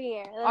 come over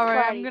here.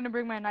 Alright, I'm gonna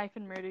bring my knife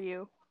and murder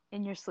you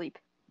in your sleep.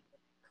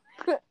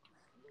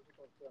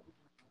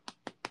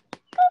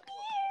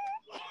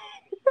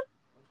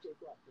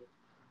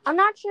 I'm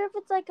not sure if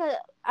it's like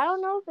I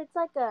don't know if it's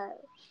like a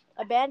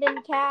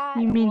abandoned cat.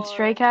 You mean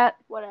stray cat?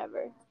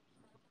 Whatever.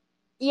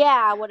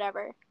 Yeah,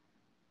 whatever.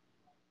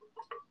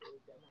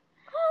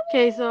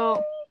 Okay,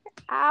 so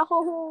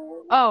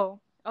Ow.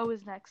 O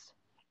is next.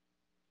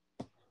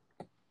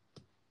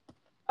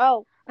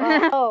 Oh.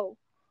 O.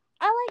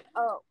 I like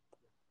O.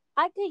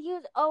 I could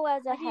use O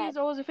as a I can head. use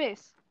O as a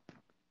face.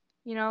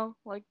 You know,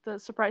 like the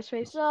surprise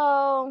face.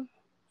 So.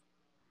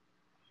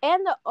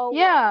 And the O.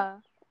 Yeah.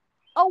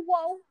 Oh,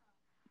 whoa.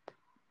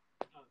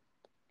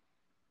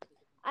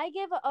 I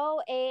give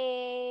O a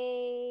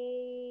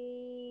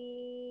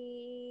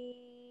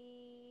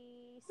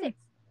 6.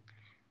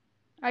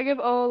 I give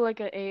O like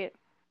an 8.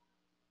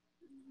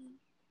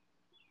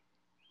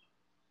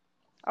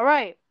 All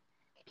right.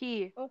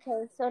 P.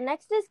 Okay, so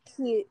next is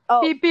Q. Oh,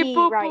 Pee pee P.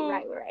 poo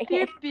Right. poo.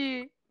 Pee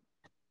pee.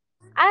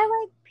 I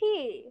like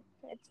P.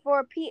 It's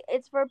for P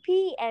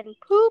and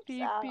poop.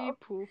 Pee pee So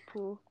poo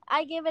poo.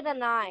 I give it a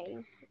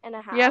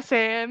 9.5. Yeah,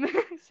 same.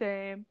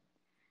 Same.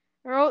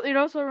 It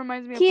also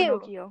reminds me of Q.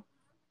 Pinocchio.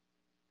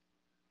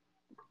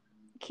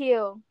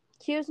 Q.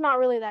 Q's not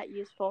really that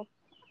useful.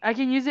 I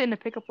can use it in a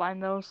pickup line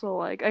though, so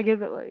like I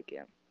give it like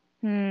yeah.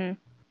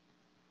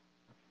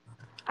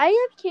 I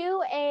give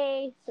Q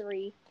a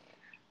 3.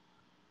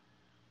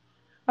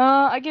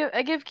 I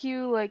give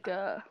Q like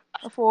a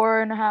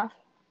 4.5.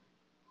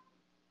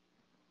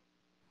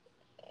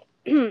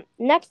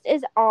 Next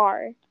is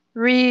R.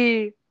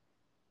 Re.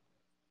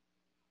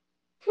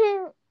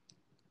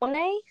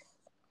 Nice.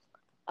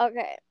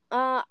 Okay.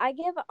 I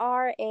give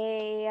R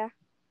a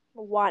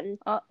 1.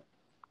 I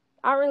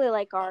don't really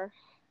like R.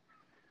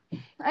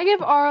 I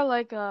give R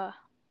like a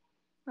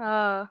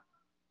no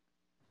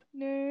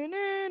no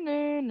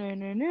no no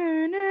no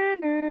no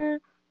no.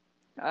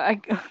 I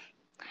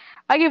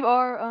give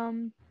R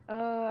I'm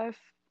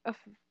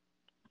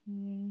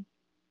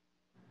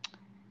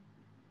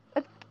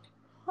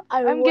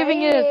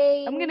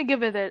gonna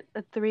give it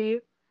a 3.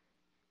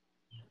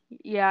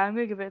 Yeah, I'm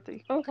gonna give it a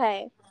 3.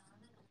 Okay.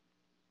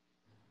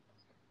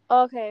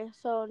 Okay,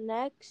 so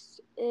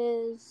next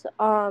is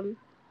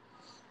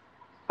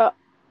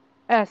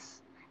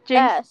S. Jinx.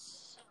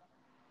 S.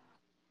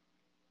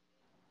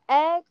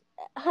 Egg.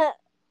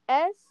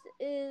 S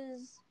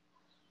is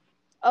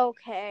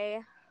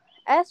okay.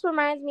 S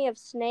reminds me of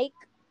Snake.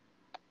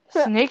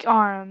 Snake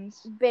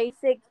arms.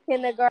 Basic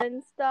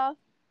kindergarten stuff.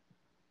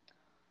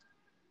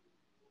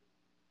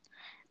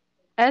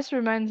 S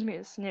reminds me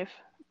of Sniff.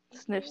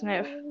 Sniff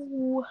sniff.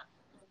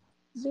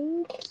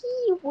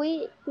 Yankee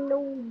with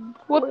no.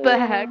 What the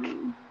heck?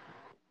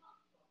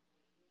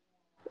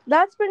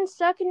 That's been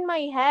stuck in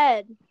my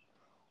head.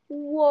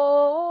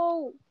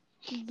 Whoa.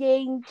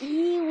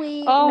 Yankee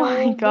with Oh no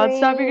my god, brain.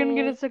 stop, you're gonna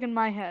get it stuck in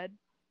my head.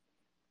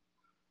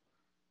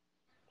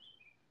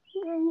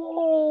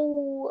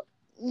 Whoa.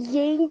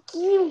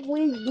 Yankee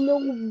with no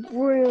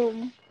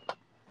broom.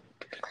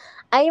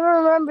 I even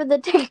remember the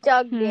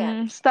TikTok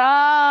dance.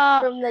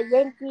 Stop. From the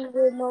Yankee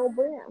with no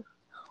broom.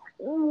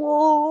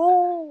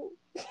 Whoa.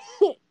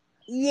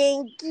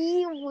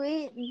 Yankee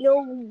with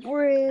no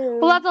broom.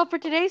 Well, that's all for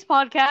today's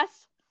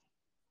podcast.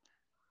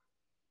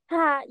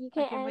 Ha, you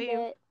can't end leave.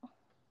 it.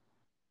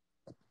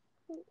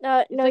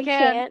 No, you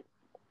can't.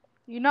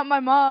 You're not my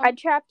mom. I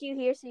trapped you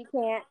here so you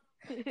can't.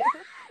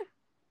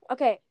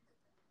 Okay.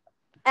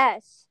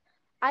 S.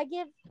 I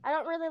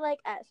don't really like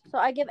S, so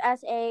I give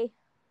S a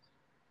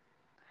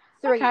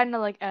 3. I kind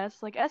of like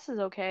S. Like, S is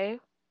okay.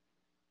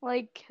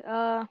 Like,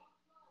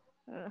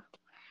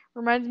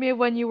 reminds me of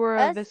when you were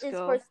a S Visco. is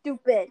for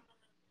stupid.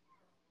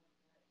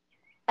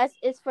 S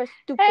is for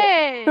stupid.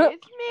 Hey,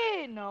 it's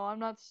me. No, I'm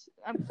not.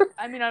 I'm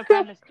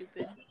kind of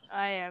stupid.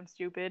 I am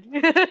stupid.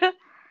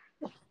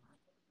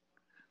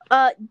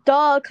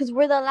 Duh, because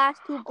we're the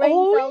last 2 brain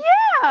cells.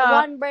 Yeah. The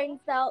one brain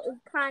cell is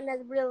kind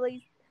of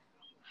really.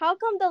 How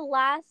come the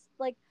last,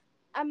 like,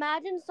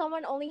 imagine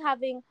someone only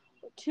having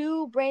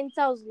 2 brain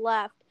cells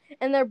left,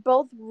 and they're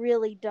both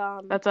really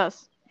dumb. That's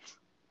us.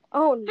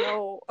 Oh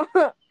no,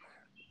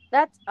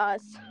 that's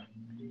us.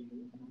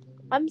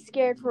 I'm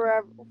scared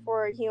for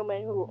a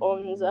human who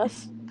owns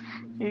us.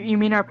 You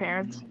mean our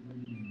parents?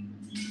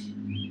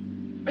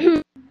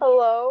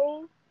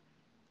 Hello?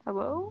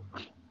 Hello?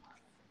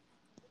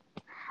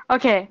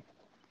 Okay.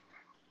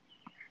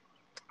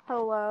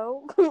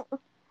 Hello?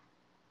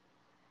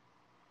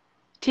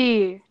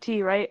 T,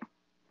 right?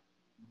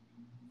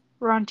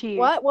 We're on T.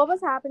 What was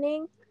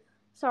happening?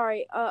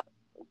 Sorry,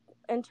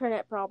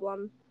 internet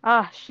problem.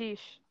 Ah,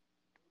 sheesh.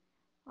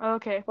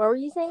 Okay. What were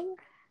you saying?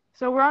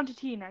 So we're on to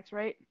T next,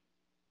 right?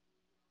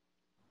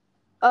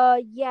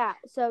 Yeah.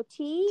 So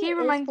T is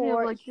reminds me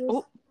of like.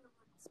 Oh.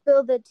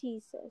 Spill the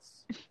tea,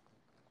 sis.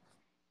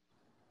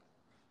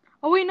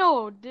 Oh wait,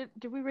 no. Did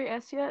we rate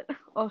S yet?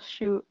 Oh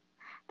shoot.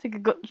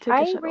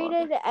 I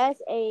rated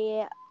S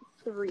a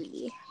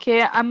 3.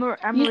 Okay, I'm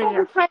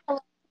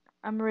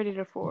rated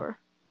a 4.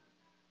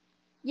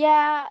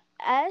 Yeah,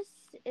 S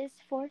is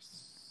for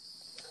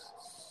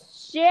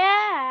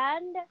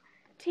sand.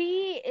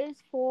 T is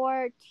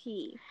for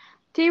tea.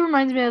 T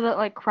reminds me of that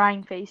like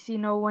crying face, you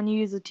know, when you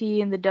use the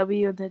T and the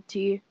W and the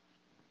T.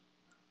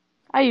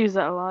 I use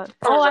that a lot.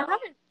 Oh, I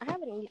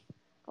haven't.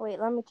 Wait,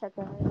 let me check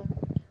that out.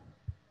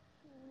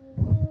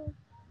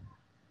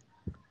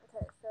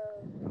 Okay,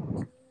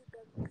 so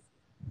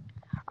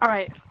All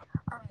right.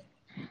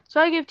 So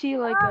I give T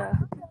like a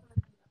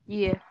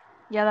yeah,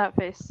 that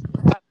face.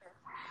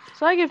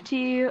 So I give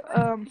T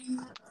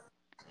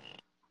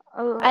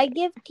I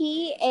give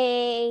tea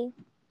a.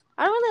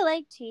 I don't really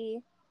like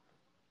tea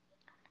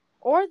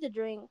or the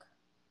drink.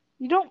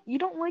 You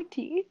don't like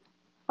tea?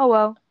 Oh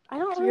well. I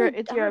don't It's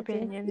really. your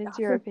opinion. It's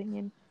your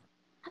opinion.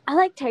 I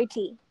like Thai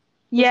tea.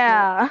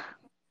 Yeah.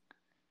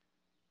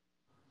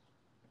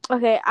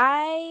 Okay,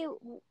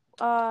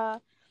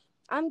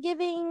 I'm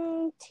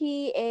giving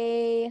tea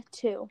a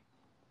 2.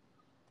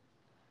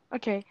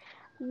 Okay.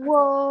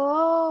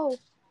 Whoa,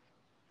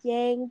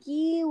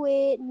 Yankee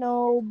with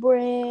no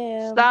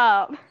brim.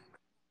 Stop.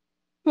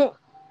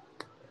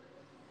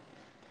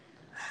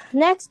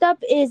 Next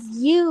up is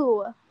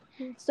you.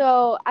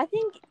 So I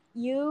think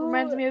you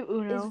Reminds me of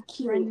Uno. is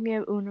cute. Reminds me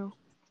of Uno.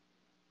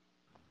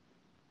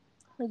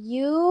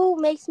 You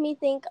makes me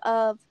think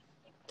of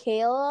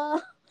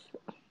Kayla,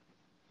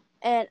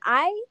 and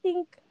I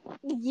think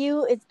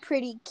you is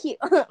pretty cute.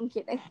 I'm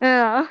kidding.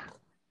 Yeah.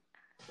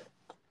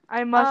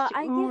 I must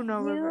I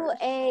Uno give you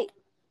reverse.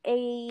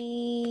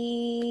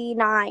 a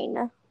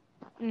 9.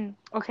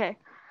 Okay.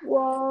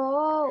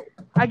 Whoa.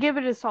 I give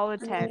it a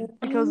solid 10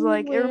 because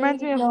like it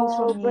reminds me of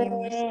wholesome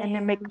memes and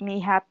it makes me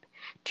happy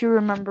to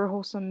remember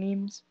wholesome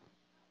memes.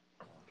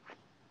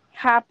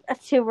 Happy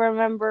to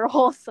remember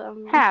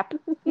wholesome. Hap.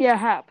 Yeah,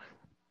 Hap.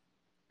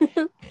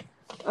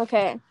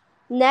 Okay.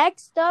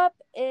 Next up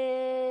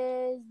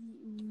is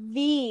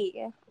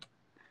V.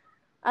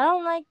 I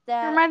don't like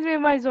that. It reminds me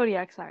of my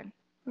zodiac sign,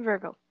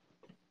 Virgo.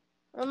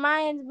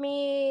 Reminds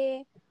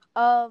me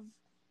of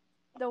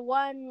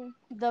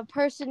the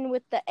person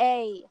with the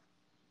A.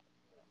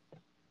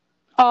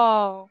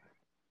 Oh.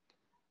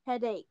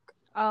 Headache.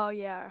 Oh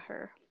yeah,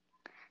 her.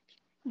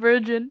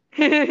 Virgin.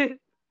 Isn't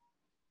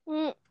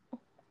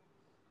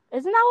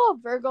that what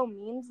Virgo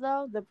means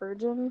though? The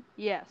virgin?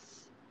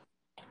 Yes.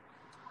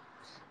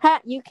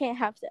 You can't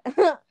have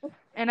that.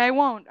 And I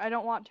won't. I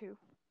don't want to.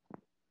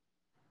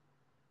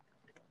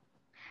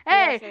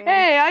 Yeah,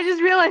 Hey, I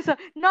just realized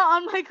not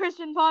on my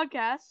Christian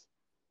podcast.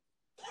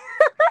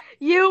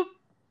 You.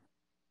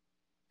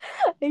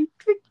 I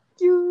tricked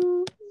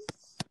you.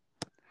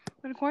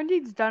 When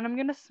quarantine's done, I'm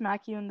gonna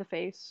smack you in the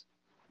face.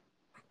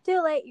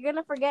 Too late. You're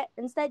gonna forget.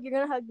 Instead, you're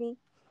gonna hug me.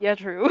 Yeah,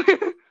 true.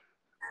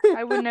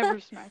 I would never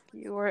smack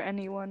you or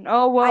anyone.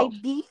 Oh, well. I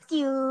beat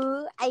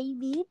you.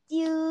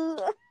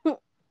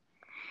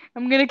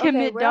 I'm gonna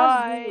commit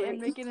die and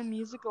make it a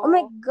musical. Oh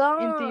my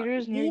god. In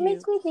theaters near you. V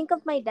makes me think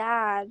of my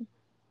dad.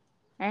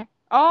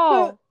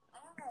 Oh.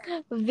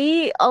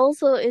 V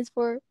also is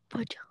for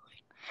vagina.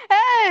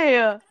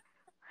 Hey!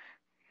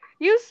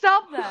 You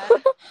stop that.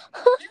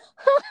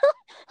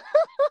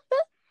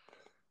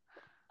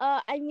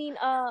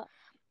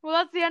 Well,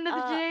 that's the end of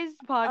today's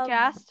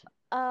podcast.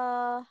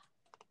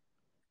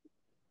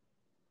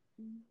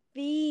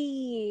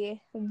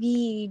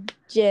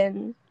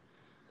 Vegan.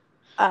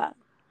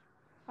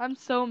 I'm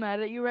so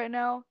mad at you right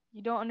now.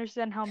 You don't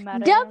understand how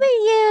mad I am.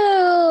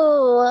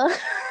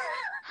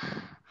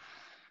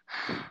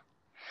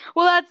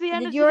 Well, that's the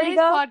end of today's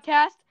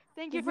podcast.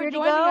 Thank you for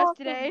joining us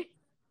today.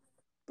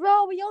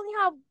 Bro, we only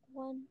have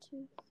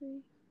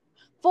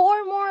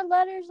 4 more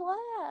letters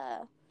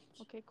left.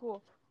 Okay,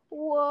 cool.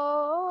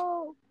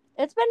 Whoa.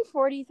 It's been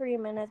 43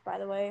 minutes, by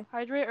the way.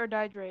 Hydrate or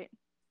dehydrate?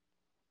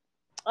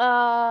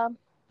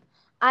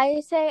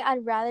 I say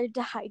I'd rather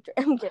dehydrate.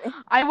 I'm kidding.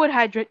 I would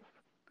hydrate.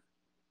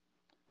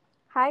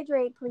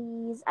 Hydrate,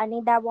 please. I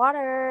need that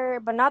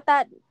water, but not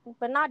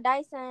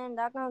Dyson.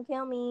 That's gonna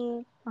kill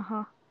me.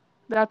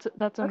 That's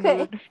a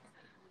mood.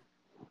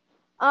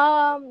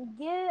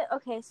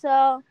 Okay,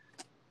 so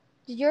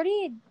did you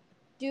already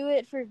do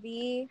it for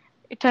V?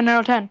 10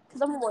 out of 10.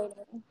 Because I'm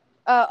waiting.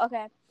 Oh,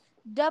 okay.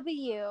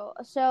 W.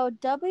 So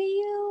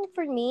W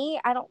for me,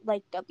 I don't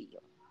like W.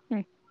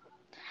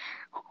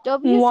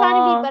 W is trying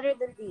to be better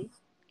than V.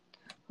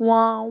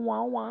 Wah,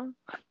 wah, wah.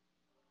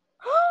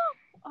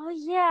 Oh,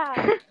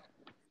 yeah.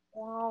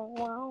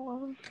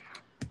 Wow.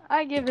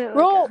 I give it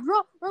Bro,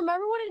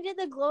 remember when I did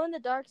the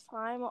glow-in-the-dark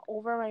slime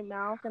over my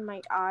mouth and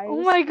my eyes?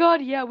 Oh my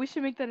god, yeah, we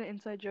should make that an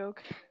inside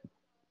joke.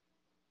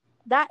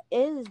 That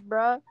is,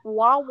 bro.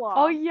 Wawa.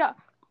 Oh, yeah.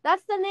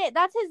 That's the name.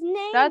 That's his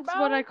name, That's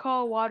bro. what I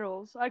call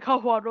Waddles. I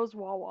call Waddles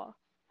Wawa.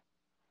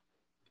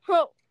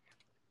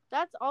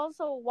 That's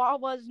also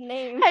Wawa's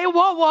name. Hey,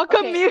 Wawa,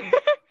 come here.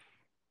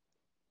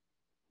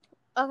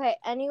 Okay,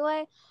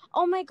 anyway.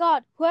 Oh my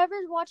god.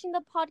 Whoever's watching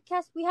the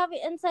podcast, we have an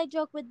inside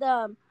joke with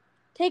them.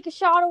 Take a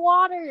shot of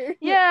water.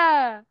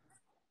 Yeah.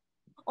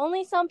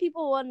 Only some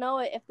people will know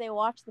it if they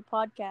watch the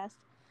podcast.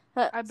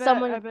 I bet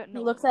someone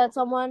no looks at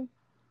someone.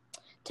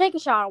 Take a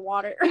shot of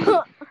water.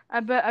 I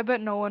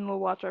bet no one will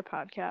watch our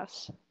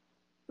podcast.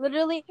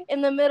 Literally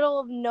in the middle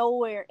of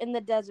nowhere in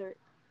the desert.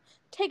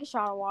 Take a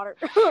shot of water.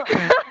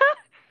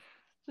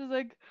 She's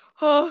like,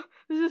 oh,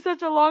 this is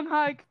such a long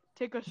hike.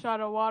 Take a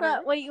shot of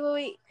water.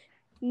 Wait.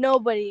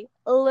 Nobody.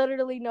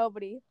 Literally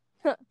nobody.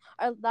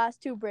 Our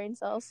last 2 brain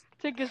cells.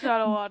 Take a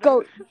shot of water.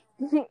 Go.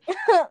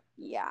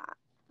 Yeah.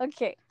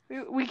 Okay.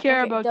 We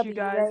care about W, you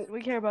guys. right?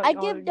 We care about I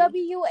all give of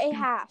W a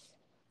half.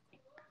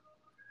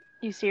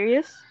 You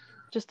serious?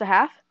 Just a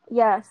half?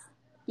 Yes.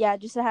 Yeah,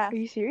 just a half. Are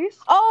you serious?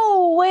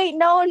 Oh wait,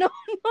 no.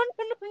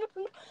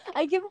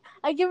 I give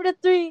it a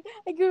 3.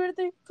 I give it a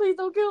 3. Please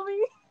don't kill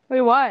me.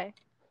 Wait, why?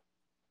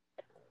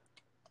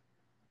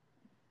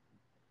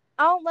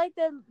 I don't like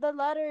the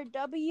letter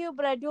W,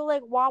 but I do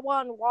like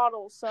Wawa and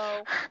Waddle.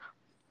 So.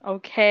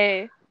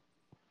 Okay.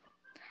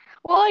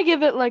 Well, I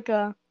give it like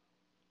a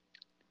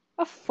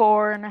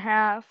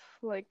 4.5.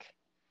 Like,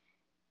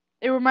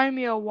 it reminded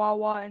me of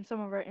Wawa and some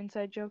of our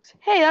inside jokes.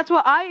 Hey, that's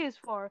what I is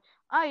for.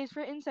 I is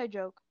for inside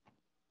joke.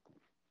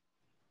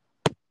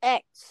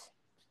 X.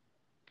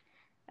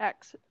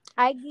 X.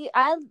 X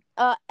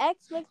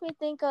makes me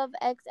think of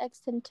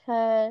XX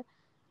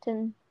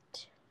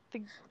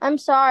I'm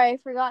sorry, I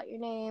forgot your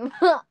name.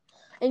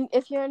 And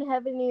if you're in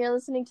heaven and you're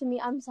listening to me,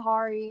 I'm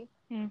sorry.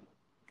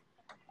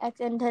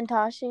 X and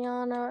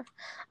Tentacion.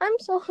 I'm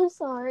so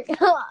sorry.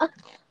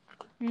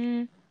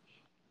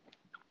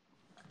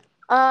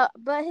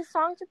 But his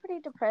songs are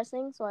pretty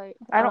depressing, so I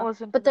don't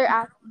listen. But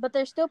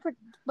they're still pretty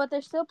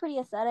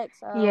aesthetic.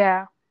 So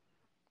yeah.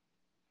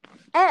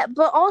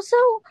 But also,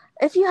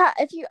 if you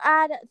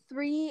add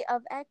 3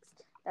 of X,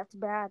 that's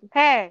bad.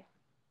 Hey.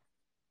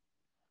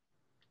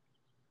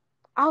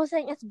 I was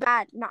saying it's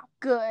bad, not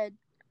good.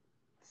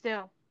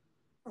 Still.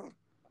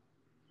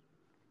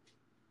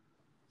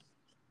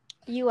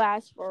 You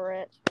asked for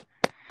it.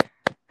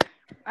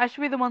 I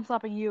should be the one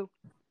slapping you.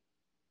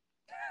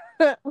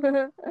 Please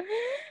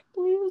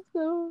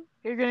don't.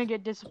 You're gonna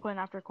get disciplined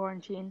after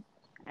quarantine.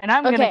 And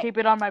I'm gonna keep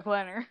it on my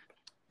planner.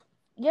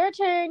 Your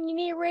turn. You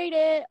need to rate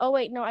it. Oh,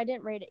 wait. No, I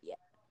didn't rate it yet.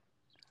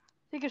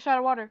 Take a shot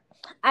of water.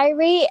 I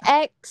rate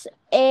X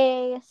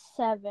a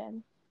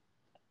 7.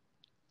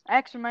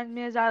 X reminds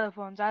me of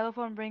Xylophone.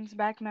 Xylophone brings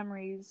back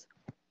memories.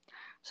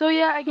 So,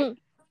 yeah, I get...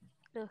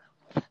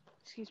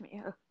 Excuse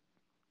me.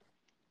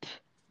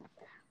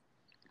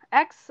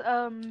 X,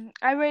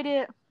 I rate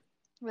it,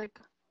 like,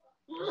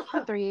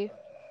 a 3.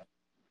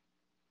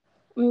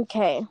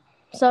 Okay.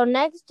 So,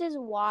 next is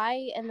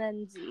Y and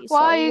then Z.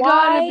 Why so you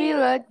gotta be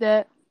like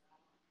that?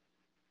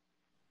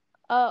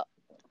 I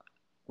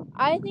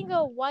think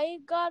why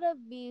you gotta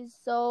be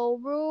so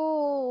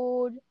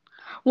rude.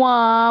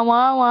 Wah,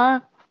 wah, wah.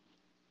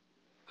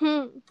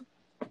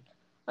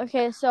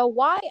 Okay, so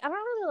Y, I don't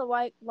really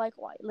like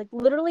Y. Like,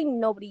 literally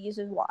nobody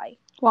uses Y.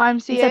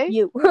 YMCA? Except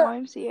you.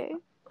 YMCA?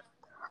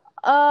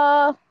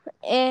 I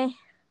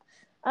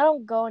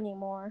don't go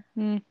anymore.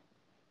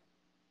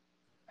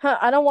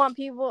 I don't want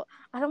people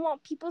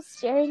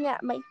staring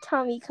at my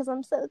tummy because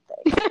I'm so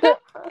thick.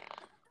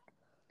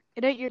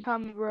 It ain't your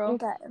tummy, bro.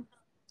 Okay.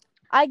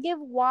 I give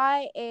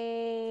Y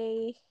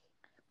a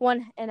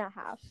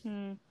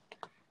 1.5.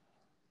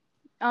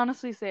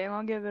 Honestly, same.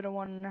 I'll give it a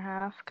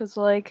 1.5 because,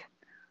 like,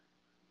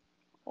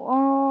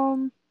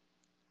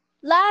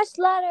 last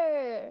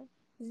letter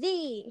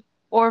Z.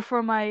 Or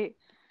for my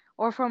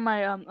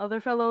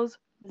other fellows,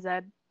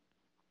 Z.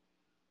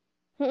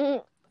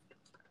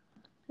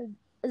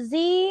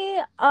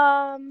 Z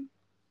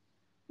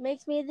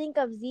makes me think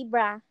of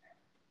zebra.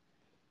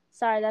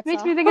 Sorry, that's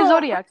Makes me think of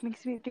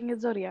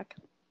Zodiac.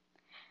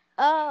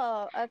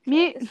 Oh,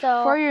 okay.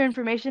 For your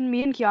information,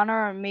 me and Kiana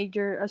are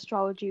major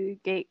astrology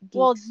geeks.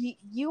 Well,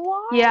 you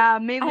are? Yeah,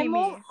 mainly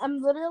me. I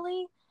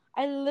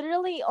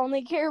literally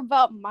only care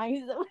about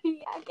my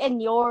zodiac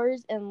and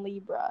yours and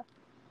Libra.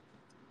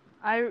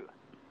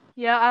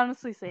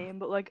 Honestly same,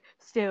 but like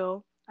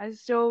I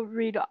still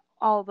read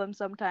all of them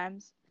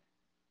sometimes.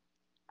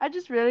 I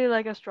just really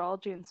like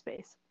astrology and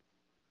space.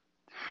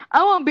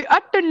 I want to be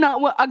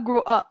astronaut when I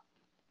grow up.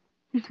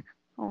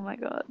 Oh my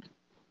god.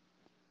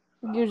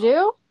 You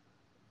do?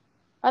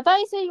 I thought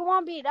you said you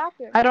want to be a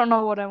doctor. I don't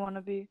know what I want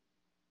to be.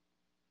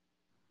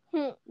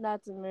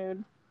 That's a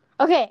mood.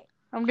 Okay.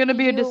 I'm gonna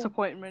be a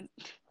disappointment.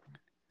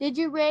 Did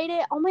you rate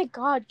it? Oh my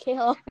god,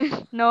 Kayla.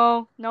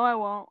 No, I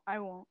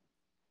won't.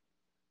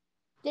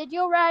 Did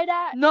you rate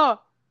it? No.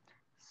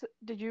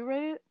 Did you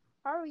rate it?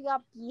 Hurry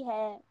up,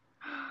 head.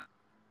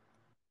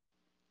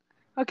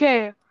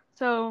 Okay,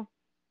 so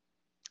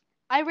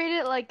I rate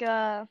it like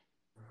 5.5.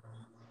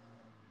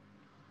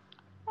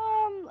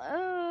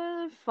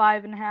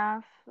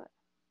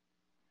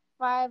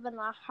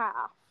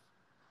 5.5.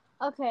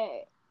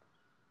 Okay.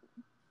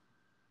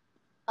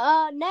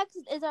 Next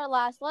is our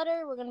last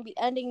letter. We're gonna be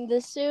ending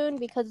this soon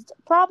because it's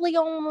probably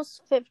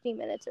almost 50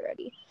 minutes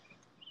already.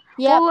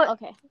 Yeah.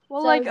 Okay.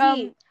 Well, so like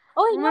Z.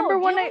 Oh wait, remember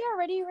when we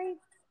already rate?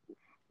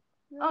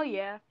 Oh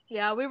yeah, we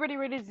already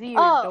rated Z.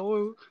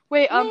 Oh.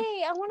 Wait, I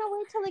want to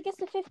wait till it gets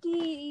to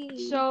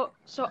 50. So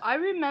I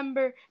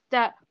remember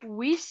that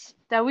we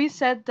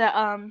said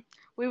that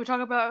we would talk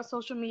about our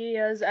social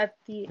medias at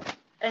the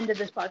end of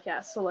this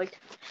podcast. So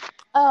like.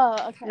 Oh,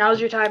 okay.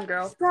 Now's your time,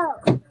 girl.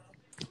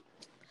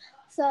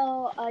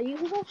 So you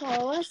can go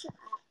follow us.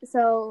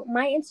 So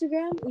my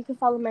Instagram, you can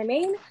follow my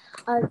main.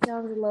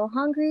 Sounds a little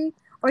hungry.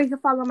 Or you can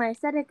follow my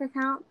aesthetic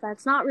account.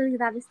 That's not really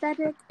that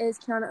aesthetic. Is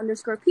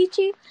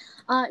Kiana_Peachy.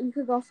 You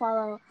could go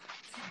follow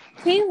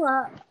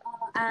Kayla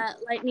at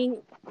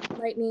lightning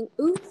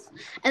oops,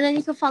 and then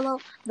you can follow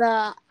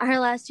the our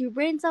last two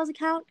brain cells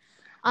account,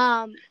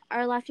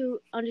 our last two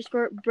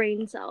 _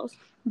 brain cells.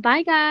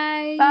 Bye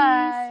guys.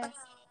 Bye.